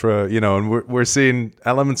 etc. You know, and we're seeing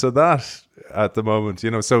elements of that at the moment.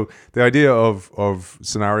 You know, so the idea of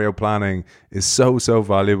scenario planning is so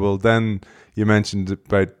valuable. Then you mentioned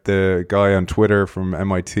about the guy on Twitter from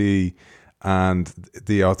MIT and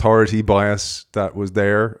the authority bias that was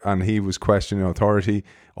there, and he was questioning authority.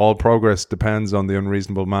 All progress depends on the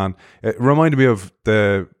unreasonable man. It reminded me of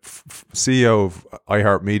the CEO of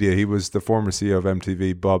iHeartMedia. He was the former CEO of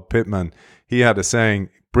MTV, Bob Pittman. He had a saying,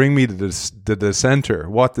 "Bring me the dissenter.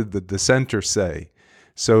 What did the dissenter say?"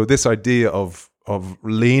 So this idea of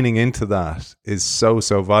leaning into that is so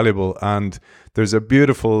valuable. And there's a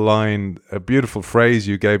beautiful line, a beautiful phrase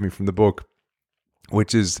you gave me from the book,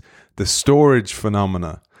 which is the storage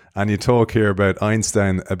phenomena. And you talk here about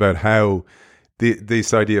Einstein, about how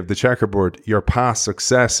this idea of the checkerboard, your past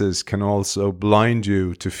successes can also blind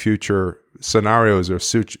you to future scenarios or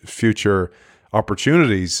future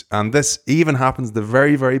opportunities. And this even happens to the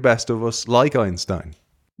very, very best of us, like Einstein.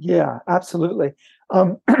 Yeah, absolutely.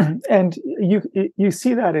 And you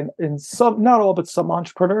see that in some, not all, but some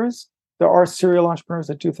entrepreneurs. There are serial entrepreneurs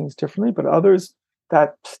that do things differently, but others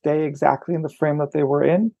that stay exactly in the frame that they were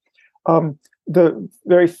in. The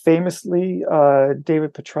very famously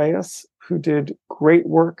David Petraeus, who did great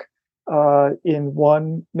work in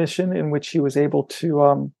one mission in which he was able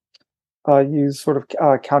to use sort of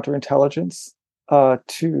counterintelligence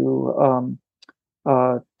to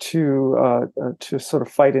sort of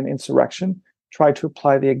fight an insurrection, tried to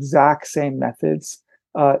apply the exact same methods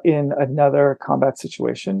in another combat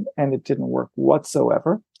situation, and it didn't work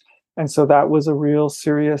whatsoever. And so that was a real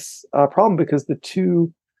serious problem, because the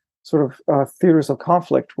two sort of theaters of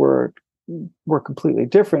conflict were completely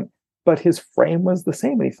different, but his frame was the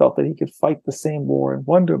same. He felt that he could fight the same war in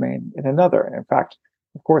one domain in another. And in fact,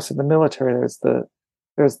 of course, in the military,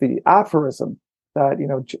 there's the aphorism that, you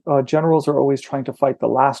know, generals are always trying to fight the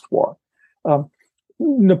last war.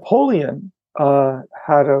 Napoleon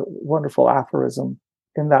had a wonderful aphorism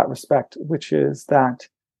in that respect, which is that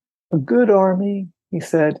a good army, he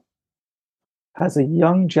said, has a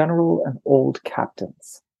young general and old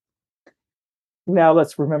captains. Now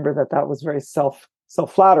let's remember that was very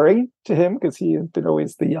self-flattering to him, because he had been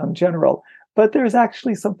always the young general. But there's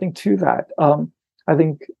actually something to that. I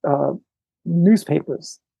think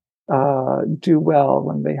newspapers do well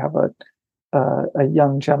when they have a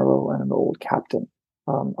young general and an old captain.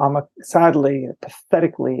 Sadly,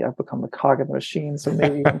 pathetically, I've become the cog in the machine, so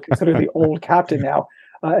maybe I'm considered the old captain now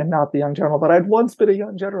and not the young general. But I'd once been a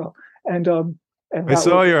young general, and I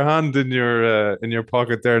saw your hand in your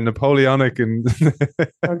pocket there, Napoleonic, and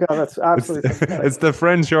oh god, that's absolutely it's the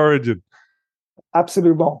French origin.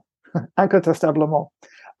 Absolument, incontestablement.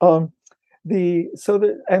 But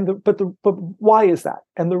why is that?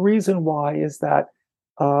 And the reason why is that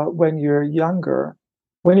when you're younger,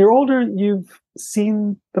 when you're older, you've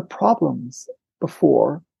seen the problems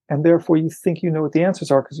before, and therefore you think you know what the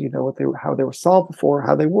answers are, because you know how they were solved before,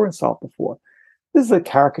 how they weren't solved before. This is a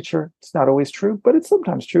caricature. It's not always true, but it's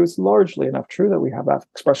sometimes true. It's largely enough true that we have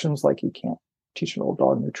expressions like "you can't teach an old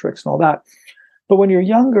dog new tricks" and all that. But when you're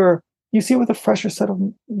younger, you see it with a fresher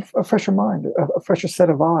mind, a fresher set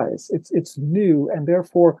of eyes. It's new, and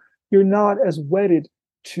therefore you're not as wedded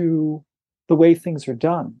to the way things are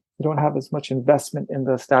done. You don't have as much investment in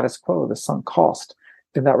the status quo, the sunk cost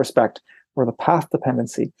in that respect, or the path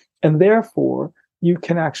dependency. And therefore, you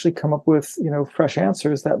can actually come up with, you know, fresh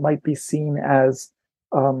answers that might be seen as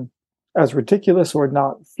ridiculous or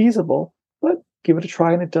not feasible, but give it a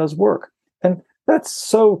try and it does work. And that's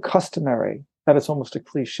so customary that it's almost a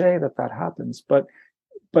cliche that happens. But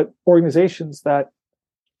but organizations that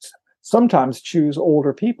sometimes choose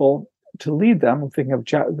older people to lead them. I'm thinking of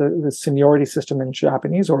the seniority system in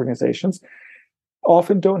Japanese organizations,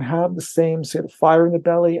 often don't have the same sort of fire in the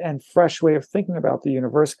belly and fresh way of thinking about the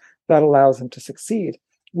universe that allows them to succeed.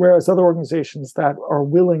 Whereas other organizations that are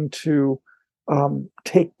willing to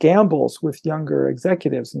take gambles with younger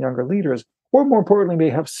executives and younger leaders, or more importantly, may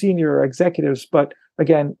have senior executives, but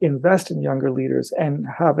again, invest in younger leaders and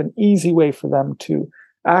have an easy way for them to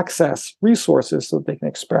access resources so that they can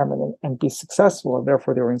experiment and be successful, and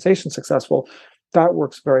therefore the organization successful. That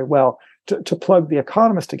works very well. To plug The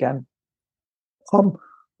Economist again,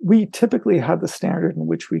 we typically had the standard in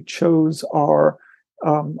which we chose our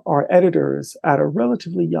editors at a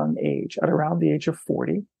relatively young age, at around the age of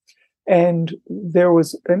 40. And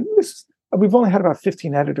we've only had about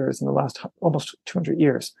 15 editors in the last almost 200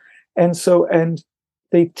 years. And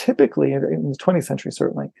they typically, in the 20th century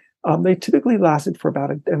certainly, they typically lasted for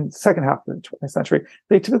in the second half of the 20th century,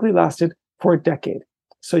 they typically lasted for a decade.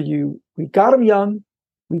 So we got them young,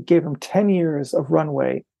 we gave them 10 years of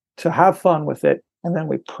runway to have fun with it, and then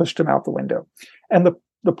we pushed them out the window. And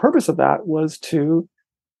the purpose of that was to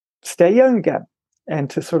stay young again and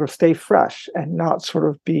to sort of stay fresh and not sort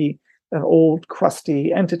of be an old,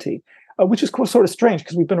 crusty entity, which is sort of strange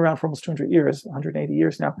because we've been around for almost 200 years, 180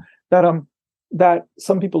 years now, that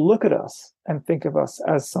some people look at us and think of us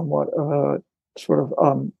as somewhat of a sort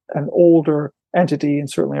of an older entity, and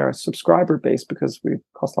certainly our subscriber base, because we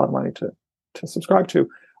cost a lot of money to subscribe to,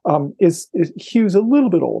 Hugh's a little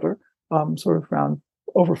bit older, sort of around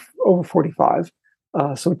over 45.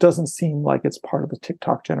 So it doesn't seem like it's part of the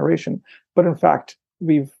TikTok generation. But in fact,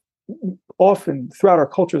 we've often throughout our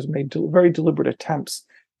cultures made very deliberate attempts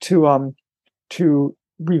to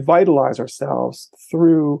revitalize ourselves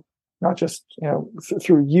through not just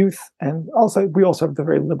through youth, and we also have the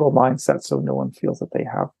very liberal mindset, so no one feels that they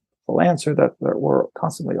have full answer, that we're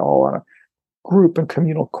constantly all on a group and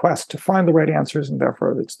communal quest to find the right answers, and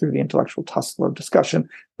therefore it's through the intellectual tussle of discussion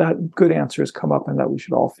that good answers come up, and that we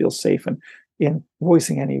should all feel safe in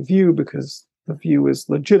voicing any view, because the view is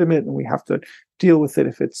legitimate and we have to deal with it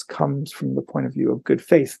if it comes from the point of view of good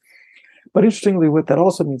faith. But interestingly, what that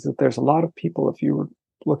also means that there's a lot of people, if you were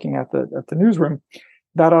looking at the newsroom,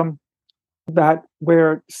 that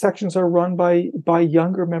where sections are run by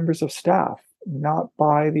younger members of staff, not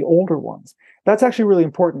by the older ones. That's actually really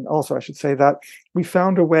important. Also, I should say that we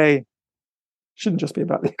found a way, shouldn't just be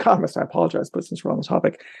about The Economist, I apologize, but since we're on the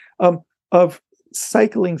topic, of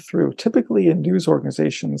cycling through. Typically in news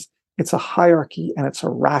organizations, it's a hierarchy and it's a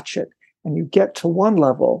ratchet. And you get to one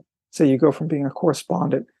level, say you go from being a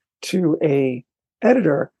correspondent to a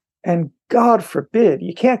editor, and God forbid,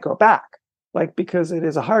 you can't go back. Because it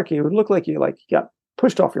is a hierarchy, it would look like you got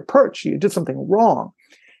pushed off your perch, you did something wrong.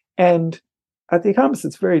 And at The Economist,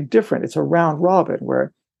 it's very different. It's a round robin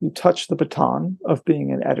where you touch the baton of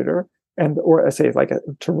being an editor, or say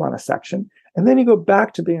to run a section, and then you go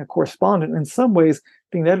back to being a correspondent. In some ways,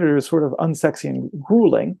 being an editor is sort of unsexy and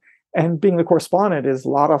grueling, and being the correspondent is a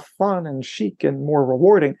lot of fun and chic and more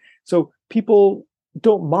rewarding. So people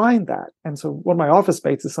don't mind that. And so one of my office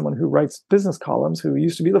mates is someone who writes business columns, who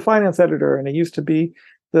used to be the finance editor, and he used to be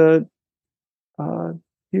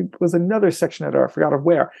he was another section editor, I forgot of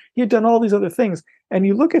where. He had done all these other things. And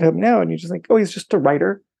you look at him now and you just think, oh, he's just a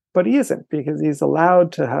writer. But he isn't, because he's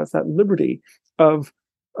allowed to have that liberty of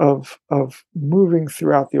moving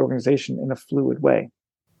throughout the organization in a fluid way.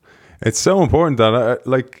 It's so important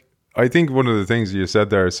that I think one of the things you said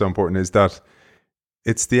there is so important, is that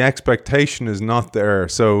it's the expectation is not there.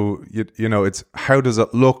 So, it's how does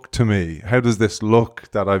it look to me? How does this look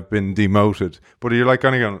that I've been demoted? But you're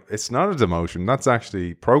kind of going, it's not a demotion. That's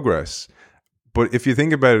actually progress. But if you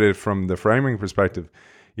think about it from the framing perspective,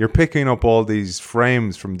 you're picking up all these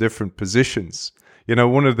frames from different positions.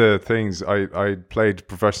 One of the things I played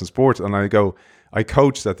professional sports, and I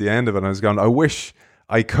coached at the end of it, and I was going, I wish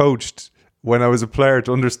I coached when I was a player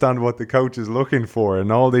to understand what the coach is looking for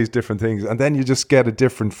and all these different things. And then you just get a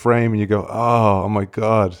different frame and you go, oh my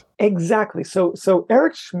God. Exactly. So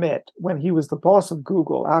Eric Schmidt, when he was the boss of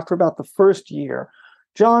Google, after about the first year,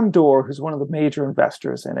 John Doerr, who's one of the major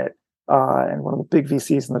investors in it, and one of the big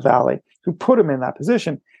VCs in the Valley, who put him in that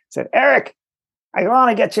position, said, Eric, I want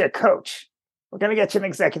to get you a coach. We're going to get you an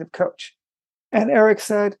executive coach. And Eric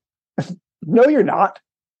said, no, you're not.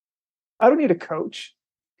 I don't need a coach.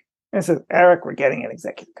 And I said, Eric, we're getting an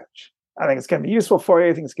executive coach. I think it's going to be useful for you.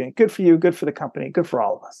 I think it's going to be good for you, good for the company, good for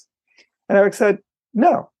all of us. And Eric said,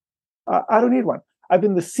 no, I don't need one. I've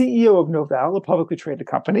been the CEO of Novell, a publicly traded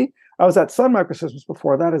company. I was at Sun Microsystems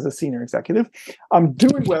before that as a senior executive. I'm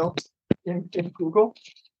doing well in Google.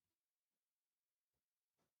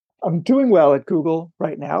 I'm doing well at Google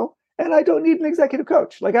right now, and I don't need an executive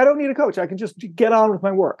coach. Like, I don't need a coach. I can just get on with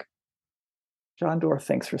my work. John Doerr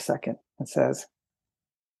thinks for a second and says,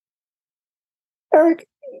 Eric,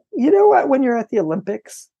 you know what? When you're at the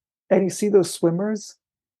Olympics and you see those swimmers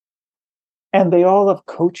and they all have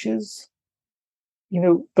coaches,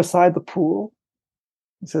 beside the pool,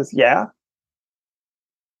 he says, yeah.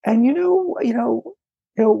 And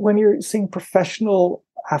when you're seeing professional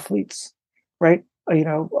athletes, right?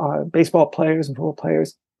 Baseball players and football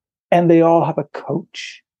players, and they all have a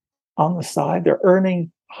coach on the side. They're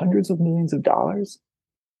earning hundreds of millions of dollars,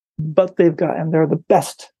 but they're the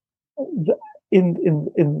best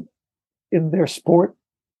in their sport,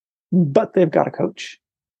 but they've got a coach.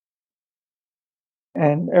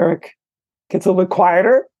 And Eric gets a little bit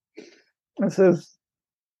quieter and says,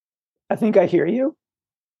 I think I hear you.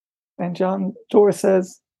 And John Doerr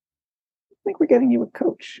says, I think we're getting you a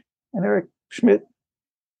coach. And Eric Schmidt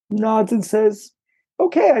nods and says,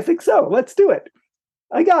 okay, I think so. Let's do it.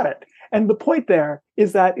 I got it. And the point there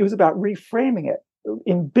is that it was about reframing it.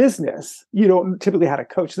 In business, you don't typically have a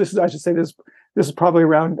coach. This is probably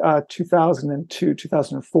around 2002,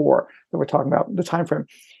 2004 that we're talking about, the time frame.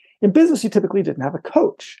 In business, you typically didn't have a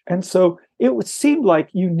coach. And so it would seem like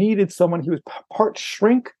you needed someone who was part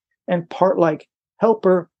shrink and part like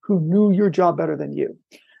helper who knew your job better than you.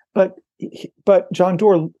 But John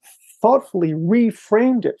Doerr thoughtfully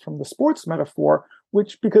reframed it from the sports metaphor,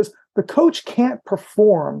 because the coach can't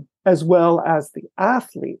perform as well as the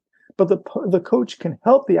athlete, but the coach can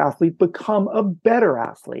help the athlete become a better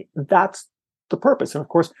athlete. That's the purpose. And of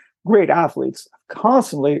course, great athletes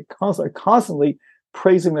constantly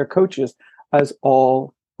praising their coaches, as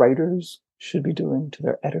all writers should be doing to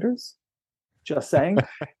their editors. Just saying.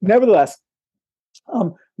 Nevertheless,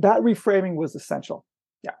 that reframing was essential.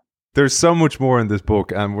 Yeah. There's so much more in this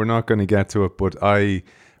book, and we're not going to get to it, but I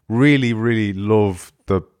really, really love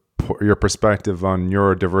your perspective on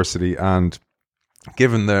neurodiversity. And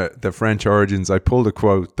given the French origins, I pulled a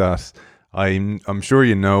quote that I'm sure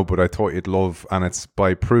you know, but I thought you'd love, and it's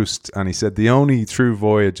by Proust. And he said, the only true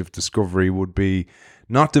voyage of discovery would be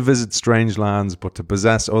not to visit strange lands, but to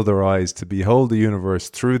possess other eyes, to behold the universe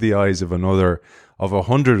through the eyes of another, of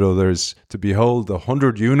 100 others, to behold the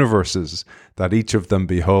 100 universes that each of them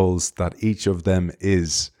beholds, that each of them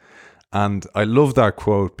is. And I love that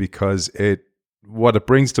quote because what it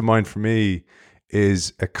brings to mind for me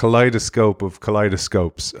is a kaleidoscope of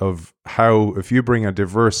kaleidoscopes of how, if you bring a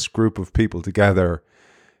diverse group of people together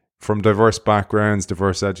from diverse backgrounds,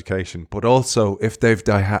 diverse education, but also if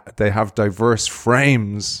they have diverse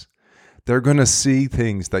frames, they're going to see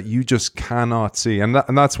things that you just cannot see. And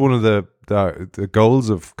that's one of the goals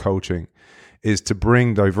of coaching, is to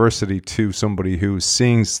bring diversity to somebody who's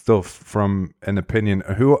seeing stuff from an opinion,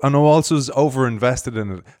 who also is over invested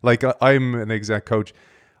in it. Like I'm an exec coach.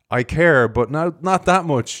 I care, but not that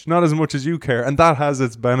much, not as much as you care. And that has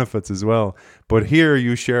its benefits as well. But here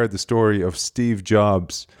you share the story of Steve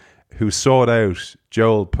Jobs, who sought out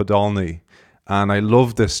Joel Podolny. And I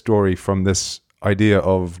love this story from this idea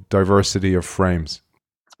of diversity of frames.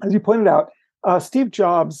 As you pointed out, Steve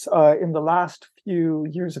Jobs, in the last few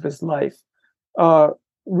years of his life,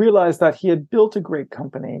 realized that he had built a great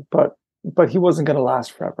company, but he wasn't going to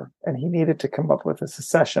last forever. And he needed to come up with a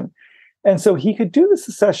succession. And so he could do the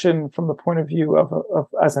succession from the point of view of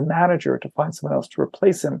as a manager to find someone else to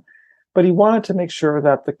replace him. But he wanted to make sure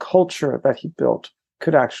that the culture that he built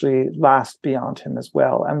could actually last beyond him as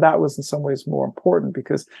well. And that was in some ways more important,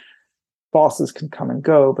 because bosses can come and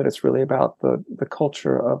go, but it's really about the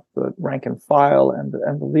culture of the rank and file and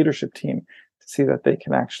the leadership team to see that they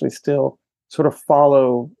can actually still sort of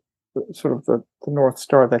follow sort of the North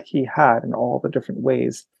Star that he had in all the different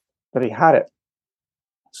ways that he had it.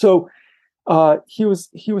 So he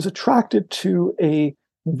was attracted to a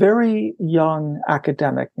very young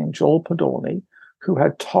academic named Joel Podolny, who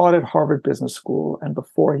had taught at Harvard Business School, and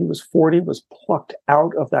before he was 40 was plucked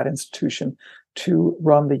out of that institution to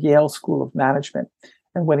run the Yale School of Management.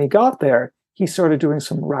 And when he got there, he started doing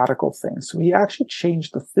some radical things. So he actually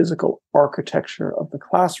changed the physical architecture of the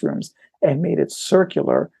classrooms and made it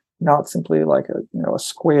circular, not simply like a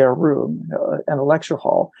square room and a lecture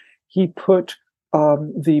hall. He put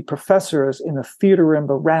the professors in a theater in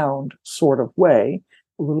the round sort of way,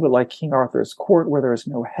 a little bit like King Arthur's court, where there is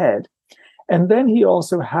no head. And then he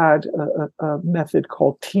also had a method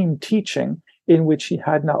called team teaching, in which he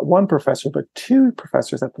had not one professor, but two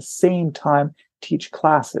professors at the same time teach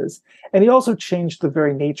classes. And he also changed the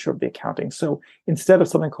very nature of the accounting. So instead of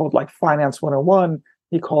something called like Finance 101,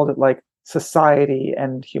 he called it like Society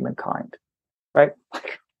and Humankind, right?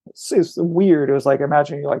 It's weird. It was like,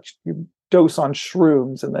 imagine you dose on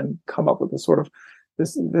shrooms and then come up with a sort of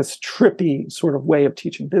this trippy sort of way of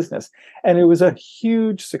teaching business. And it was a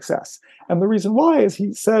huge success. And the reason why is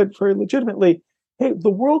he said very legitimately, hey, the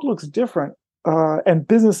world looks different and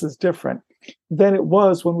business is different than it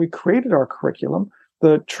was when we created our curriculum.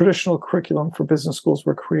 The traditional curriculum for business schools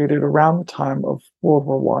were created around the time of World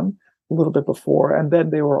War One, a little bit before, and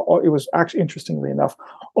then it was actually, interestingly enough,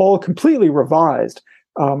 all completely revised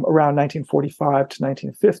around 1945 to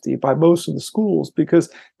 1950 by most of the schools,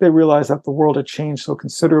 because they realized that the world had changed so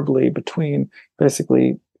considerably between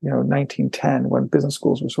basically 1910, when business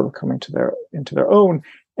schools were sort of coming into their own,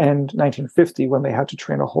 and 1950, when they had to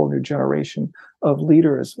train a whole new generation of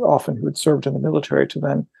leaders, often who had served in the military, to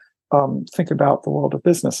then think about the world of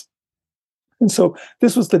business. And so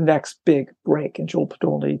this was the next big break, and Joel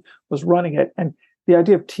Podolny was running it. And the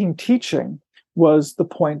idea of team teaching was the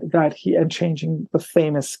point that and changing the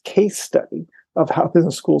famous case study of how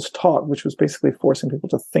business schools taught, which was basically forcing people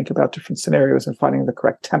to think about different scenarios and finding the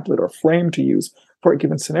correct template or frame to use for a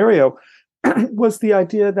given scenario, was the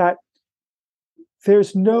idea that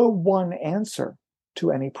there's no one answer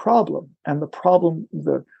to any problem. And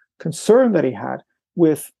the concern that he had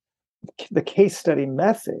with the case study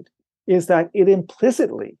method is that it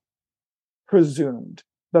implicitly presumed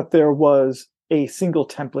that there was a single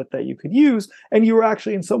template that you could use, and you were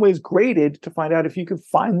actually in some ways graded to find out if you could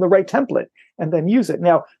find the right template and then use it.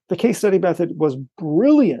 Now, the case study method was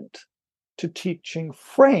brilliant to teaching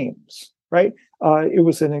frames, right? It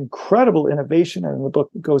was an incredible innovation, and the book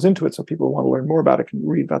goes into it, so people who want to learn more about it can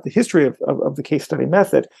read about the history of the case study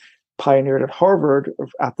method. Pioneered at Harvard,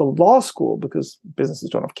 at the law school, because businesses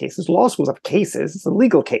don't have cases. Law schools have cases. It's a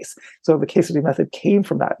legal case. So the case study method came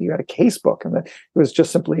from that. You had a case book, and it was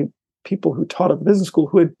just simply people who taught at the business school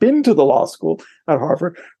who had been to the law school at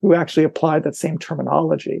Harvard who actually applied that same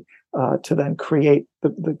terminology to then create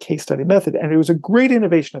the case study method. And it was a great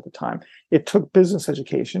innovation at the time. It took business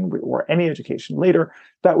education, or any education later,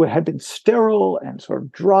 that had been sterile and sort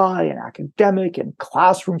of dry and academic and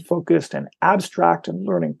classroom focused and abstract and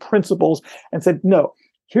learning principles, and said, no,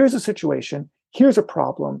 here's a situation, here's a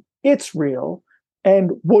problem, it's real,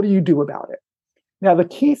 and what do you do about it? Now, the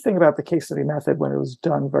key thing about the case study method, when it was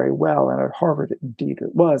done very well, and at Harvard indeed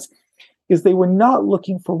it was, is they were not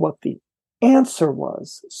looking for what the answer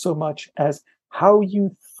was so much as how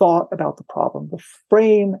you thought about the problem, the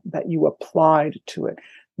frame that you applied to it.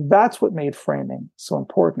 That's what made framing so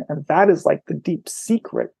important. And that is like the deep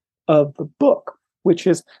secret of the book, which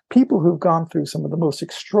is people who've gone through some of the most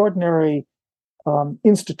extraordinary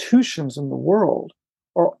institutions in the world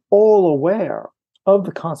are all aware of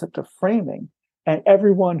the concept of framing. And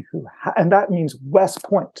everyone and that means West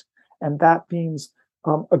Point, and that means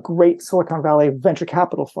a great Silicon Valley venture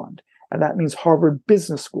capital fund, and that means Harvard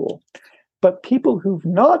Business School. But people who've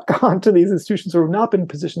not gone to these institutions, or have not been in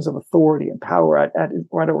positions of authority and power at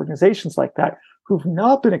organizations like that, who've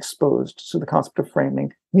not been exposed to the concept of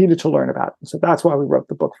framing, needed to learn about it. And so that's why we wrote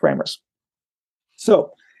the book Framers.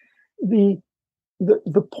 So the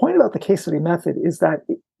point about the case study method is that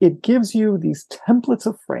it gives you these templates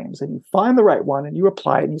of frames, and you find the right one and you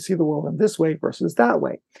apply it, and you see the world in this way versus that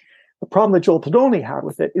way. The problem that Joel Podolny had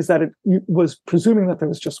with it is that it was presuming that there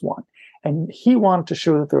was just one. And he wanted to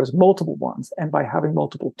show that there was multiple ones. And by having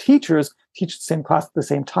multiple teachers teach the same class at the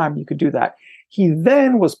same time, you could do that. He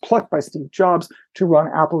then was plucked by Steve Jobs to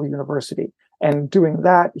run Apple University. And doing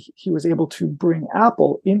that, he was able to bring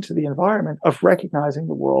Apple into the environment of recognizing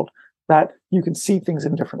the world, that you can see things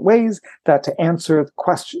in different ways, that to answer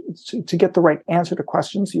questions, to get the right answer to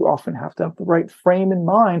questions, you often have to have the right frame in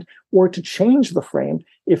mind, or to change the frame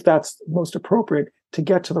if that's most appropriate to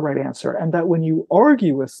get to the right answer. And that when you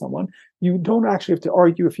argue with someone, you don't actually have to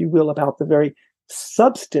argue, if you will, about the very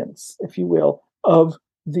substance, if you will, of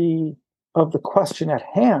the question at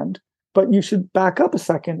hand, but you should back up a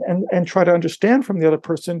second and try to understand from the other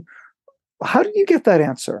person, how did you get that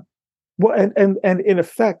answer? Well, and in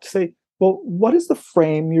effect say, well, what is the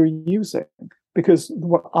frame you're using? Because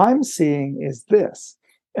what I'm seeing is this.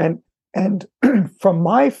 And from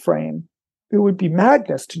my frame, it would be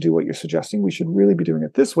madness to do what you're suggesting. We should really be doing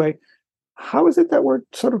it this way. How is it that we're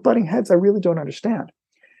sort of butting heads? I really don't understand.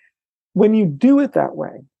 When you do it that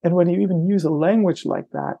way, and when you even use a language like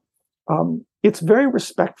that, it's very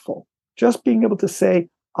respectful. Just being able to say,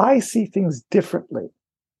 I see things differently,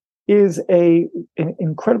 is an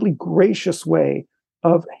incredibly gracious way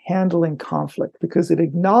of handling conflict, because it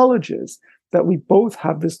acknowledges that we both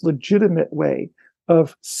have this legitimate way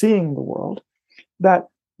of seeing the world, that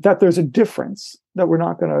there's a difference, that we're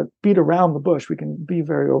not going to beat around the bush, we can be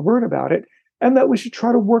very overt about it, and that we should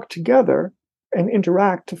try to work together and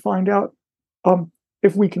interact to find out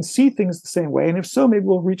if we can see things the same way, and if so, maybe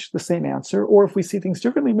we'll reach the same answer. Or if we see things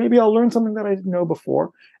differently, maybe I'll learn something that I didn't know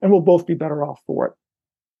before, and we'll both be better off for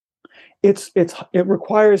it. It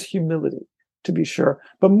requires humility, to be sure,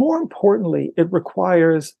 but more importantly, it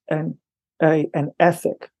requires an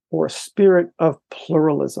ethic or a spirit of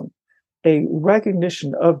pluralism, a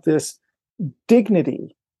recognition of this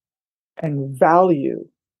dignity and value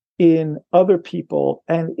in other people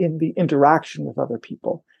and in the interaction with other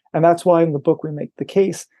people. And that's why in the book we make the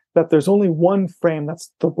case that there's only one frame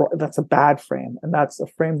that's a bad frame, and that's a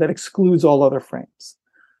frame that excludes all other frames.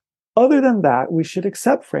 Other than that, we should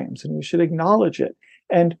accept frames and we should acknowledge it.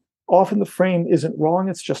 And often the frame isn't wrong,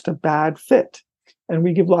 it's just a bad fit. And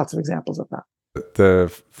we give lots of examples of that.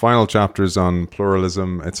 The final chapters on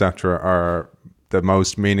pluralism, etc., are the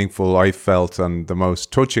most meaningful I felt and the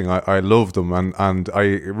most touching. I love them, and I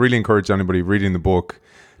really encourage anybody reading the book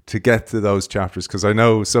to get to those chapters, because I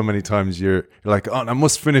know so many times you're like, oh, I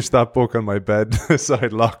must finish that book on my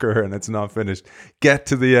bedside locker and it's not finished. Get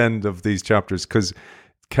to the end of these chapters, because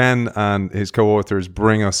Ken and his co-authors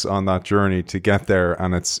bring us on that journey to get there,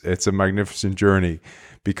 and it's a magnificent journey,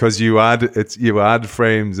 because you add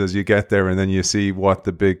frames as you get there, and then you see what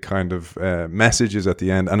the big kind of message is at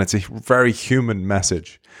the end, and it's a very human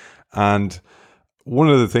message. And one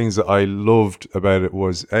of the things that I loved about it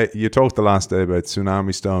was you talked the last day about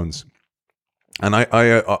tsunami stones. And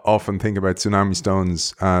I often think about tsunami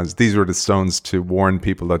stones as these were the stones to warn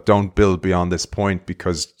people that don't build beyond this point,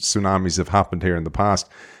 because tsunamis have happened here in the past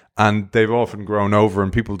and they've often grown over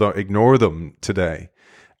and people don't ignore them today.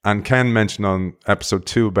 And Ken mentioned on episode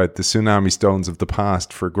 2 about the tsunami stones of the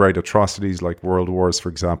past for great atrocities like world wars, for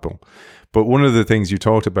example. But one of the things you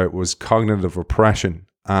talked about was cognitive oppression.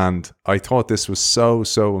 And I thought this was so,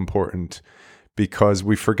 so important, because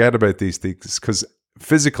we forget about these things, because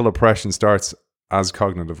physical oppression starts as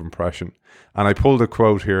cognitive oppression. And I pulled a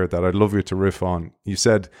quote here that I'd love you to riff on. You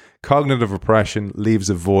said, cognitive oppression leaves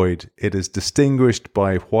a void. It is distinguished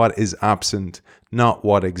by what is absent, not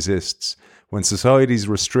what exists. When societies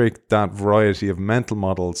restrict that variety of mental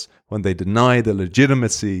models, when they deny the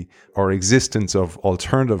legitimacy or existence of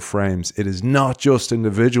alternative frames, it is not just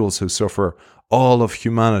individuals who suffer. All of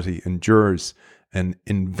humanity endures an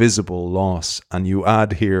invisible loss. And you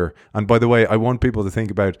add here, and by the way, I want people to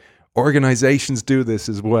think about organizations do this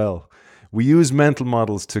as well. We use mental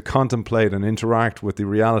models to contemplate and interact with the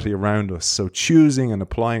reality around us. So choosing and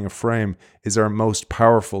applying a frame is our most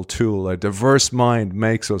powerful tool. A diverse mind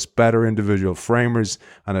makes us better individual framers,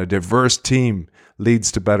 and a diverse team leads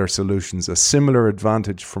to better solutions. A similar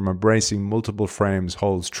advantage from embracing multiple frames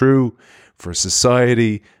holds true for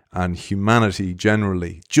society and humanity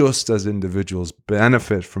generally. Just as individuals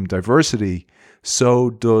benefit from diversity, so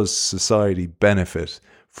does society benefit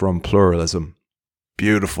from pluralism.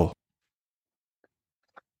 Beautiful.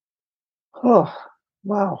 Oh,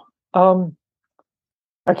 wow.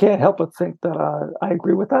 I can't help but think that I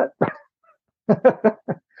agree with that.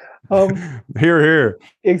 Hear, hear.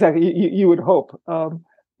 Exactly. You would hope. When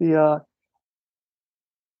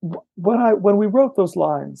we wrote those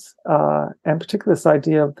lines, and particularly this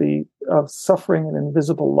idea of suffering and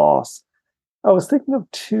invisible loss, I was thinking of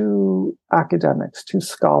two academics, two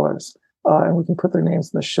scholars, and we can put their names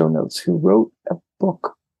in the show notes, who wrote a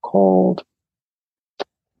book called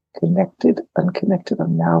Connected, Unconnected.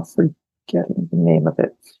 I'm now forgetting the name of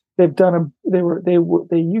it. They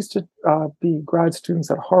used to be grad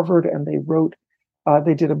students at Harvard, and they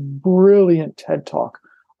did a brilliant TED Talk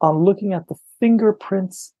on looking at the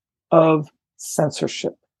fingerprints of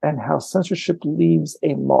censorship and how censorship leaves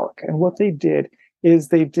a mark. And what they did is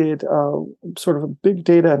they did sort of a big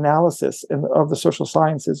data analysis of the social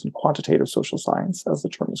sciences and quantitative social science, as the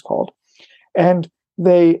term is called. And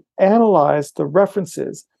they analyzed the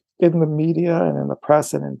references in the media and in the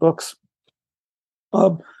press and in books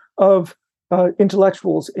of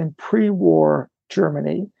intellectuals in pre-war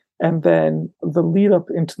Germany, and then the lead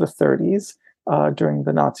up into the 30s during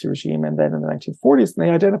the Nazi regime, and then in the 1940s. And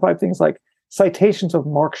they identified things like citations of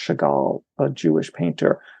Marc Chagall, a Jewish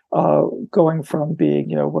painter, going from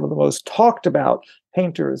being, one of the most talked about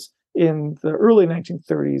painters in the early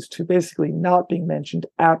 1930s to basically not being mentioned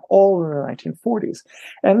at all in the 1940s.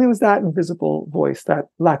 And there was that invisible voice, that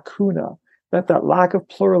lacuna, that lack of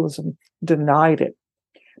pluralism denied it.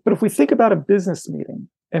 But if we think about a business meeting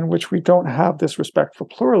in which we don't have this respect for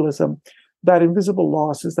pluralism, that invisible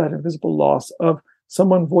loss is that invisible loss of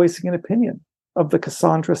someone voicing an opinion, of the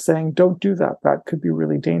Cassandra saying, don't do that, that could be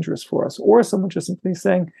really dangerous for us. Or someone just simply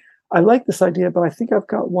saying, I like this idea, but I think I've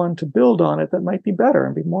got one to build on it that might be better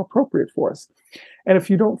and be more appropriate for us. And if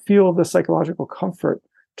you don't feel the psychological comfort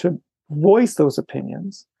to voice those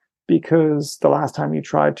opinions, because the last time you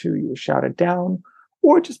tried to, you were shouted down,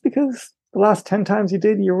 or just because the last 10 times you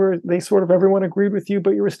did, everyone agreed with you,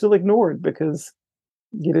 but you were still ignored because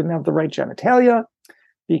you didn't have the right genitalia,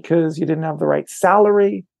 because you didn't have the right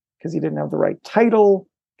salary, because you didn't have the right title,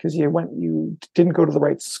 because you didn't go to the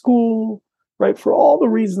right school, right? For all the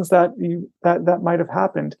reasons that might have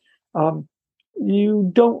happened,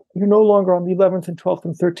 you're no longer on the 11th and 12th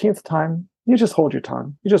and 13th time. You just hold your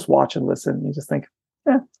tongue. You just watch and listen. You just think,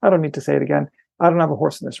 I don't need to say it again. I don't have a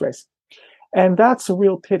horse in this race. And that's a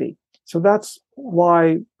real pity. So that's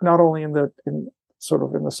why not only in the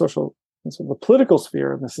social, in sort of the political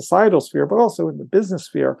sphere and the societal sphere, but also in the business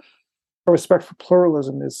sphere, a respect for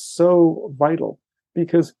pluralism is so vital.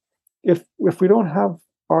 Because if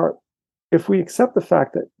we accept the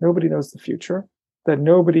fact that nobody knows the future, that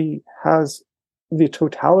nobody has the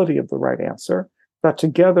totality of the right answer, that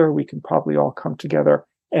together we can probably all come together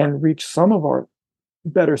and reach some of our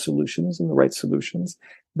better solutions and the right solutions,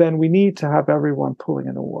 then we need to have everyone pulling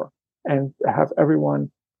an oar and have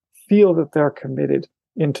everyone feel that they're committed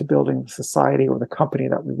into building the society or the company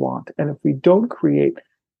that we want. And if we don't create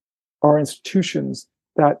our institutions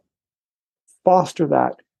that foster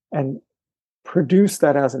that and produce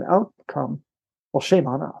that as an outcome, well, shame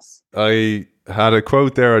on us. I had a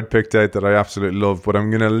quote there I'd picked out that I absolutely love, but I'm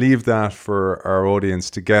going to leave that for our audience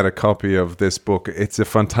to get a copy of this book. It's a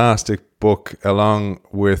fantastic book, along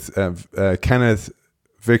with Kenneth,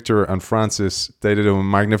 Victor and Francis. They did a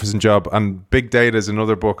magnificent job. And Big Data is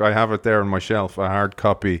another book. I have it there on my shelf, a hard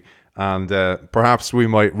copy. And perhaps we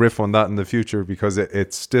might riff on that in the future, because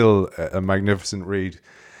it's still a magnificent read.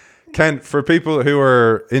 Ken, for people who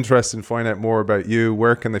are interested in finding out more about you,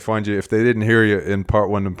 where can they find you if they didn't hear you in part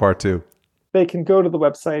 1 and part 2? They can go to the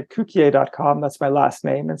website, Cukier.com. That's my last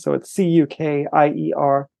name. And so it's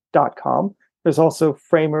Cukier.com. There's also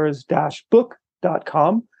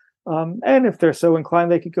framers-book.com. And if they're so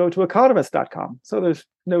inclined, they could go to economist.com. So there's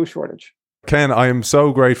no shortage. Ken, I am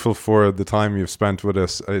so grateful for the time you've spent with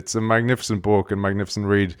us. It's a magnificent book and magnificent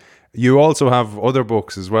read. You also have other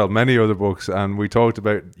books as well, many other books, and we talked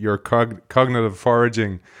about your cognitive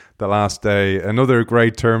foraging the last day. Another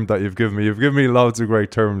great term that you've given me. You've given me loads of great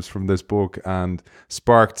terms from this book and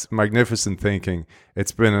sparked magnificent thinking.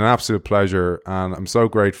 It's been an absolute pleasure, and I'm so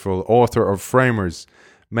grateful. Author of Framers,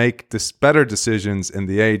 Make Better Decisions in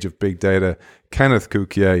the Age of Big Data, Kenneth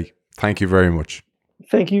Cukier. Thank you very much.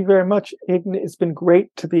 Thank you very much, Aidan. It's been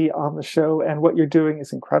great to be on the show, and what you're doing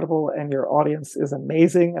is incredible, and your audience is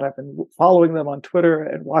amazing. And I've been following them on Twitter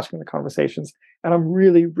and watching the conversations, and I'm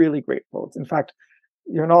really, really grateful. In fact,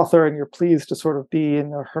 you're an author, and you're pleased to sort of be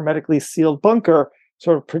in a hermetically sealed bunker,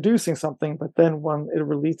 sort of producing something, but then when it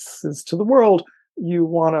releases to the world, you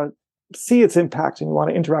want to see its impact and you want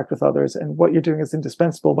to interact with others. And what you're doing is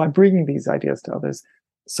indispensable by bringing these ideas to others.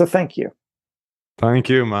 So thank you. Thank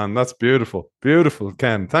you, man. That's beautiful. Beautiful,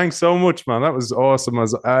 Ken. Thanks so much, man. That was awesome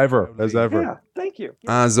as ever. Yeah, thank you.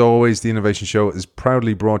 As always, the Innovation Show is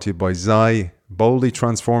proudly brought to you by Xi, boldly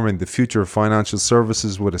transforming the future of financial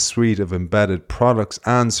services with a suite of embedded products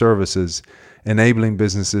and services, enabling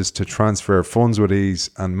businesses to transfer funds with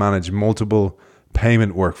ease and manage multiple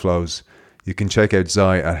payment workflows. You can check out Xi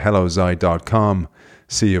at helloxi.com.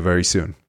 See you very soon.